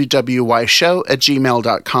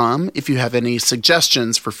wwwyshow@gmail.com if you have any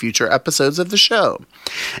suggestions for future episodes of the show.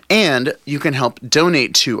 And you can help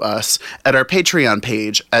donate to us at our Patreon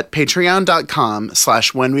page at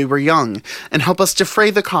patreon.com/whenwewereyoung and help us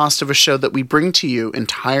defray the cost of a show that we bring to you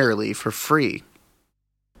entirely for free.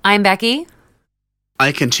 I'm Becky.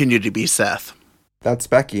 I continue to be Seth. That's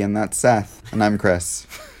Becky and that's Seth. And I'm Chris.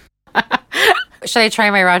 Should I try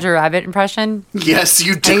my Roger Rabbit impression? Yes,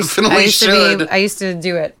 you definitely should. I used to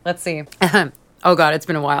do it. Let's see. Oh, God, it's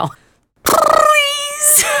been a while.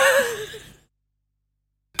 Please.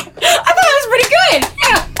 I thought that was pretty good.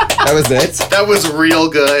 Yeah. That was it? That was real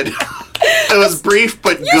good. It was brief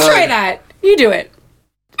but good. You try that. You do it.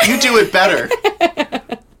 You do it better.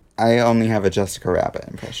 I only have a Jessica Rabbit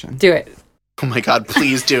impression. Do it. Oh my God,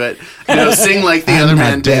 please do it. No, sing like the other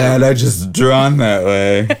men do. I just drawn that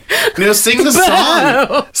way. No, sing the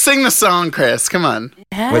song. Sing the song, Chris. Come on.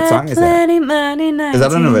 What song is that? Is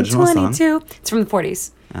that an original song? It's from the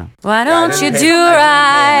 40s. Oh. Why don't you do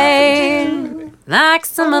right like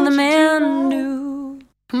some other men do?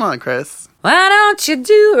 Come on, Chris. Why don't you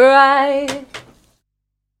do right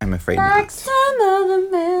I'm afraid not. Some other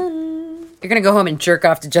man. You're gonna go home and jerk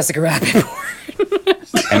off to Jessica Rabbit.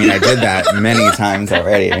 I mean, I did that many times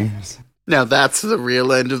already. Now that's the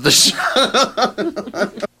real end of the show.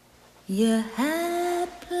 You had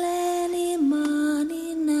plenty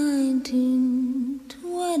money,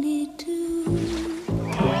 1922.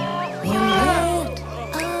 You let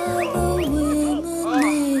other women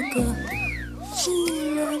make a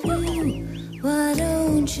fool of you. Why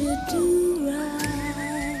don't you do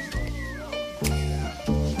right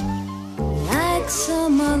like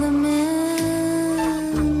some other man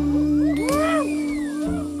do?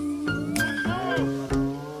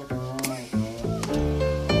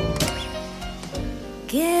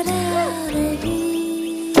 Get out of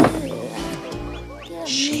here.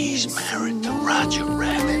 She's married to Roger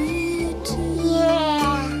Rabbit.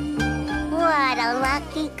 Yeah. What a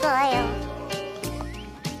lucky girl.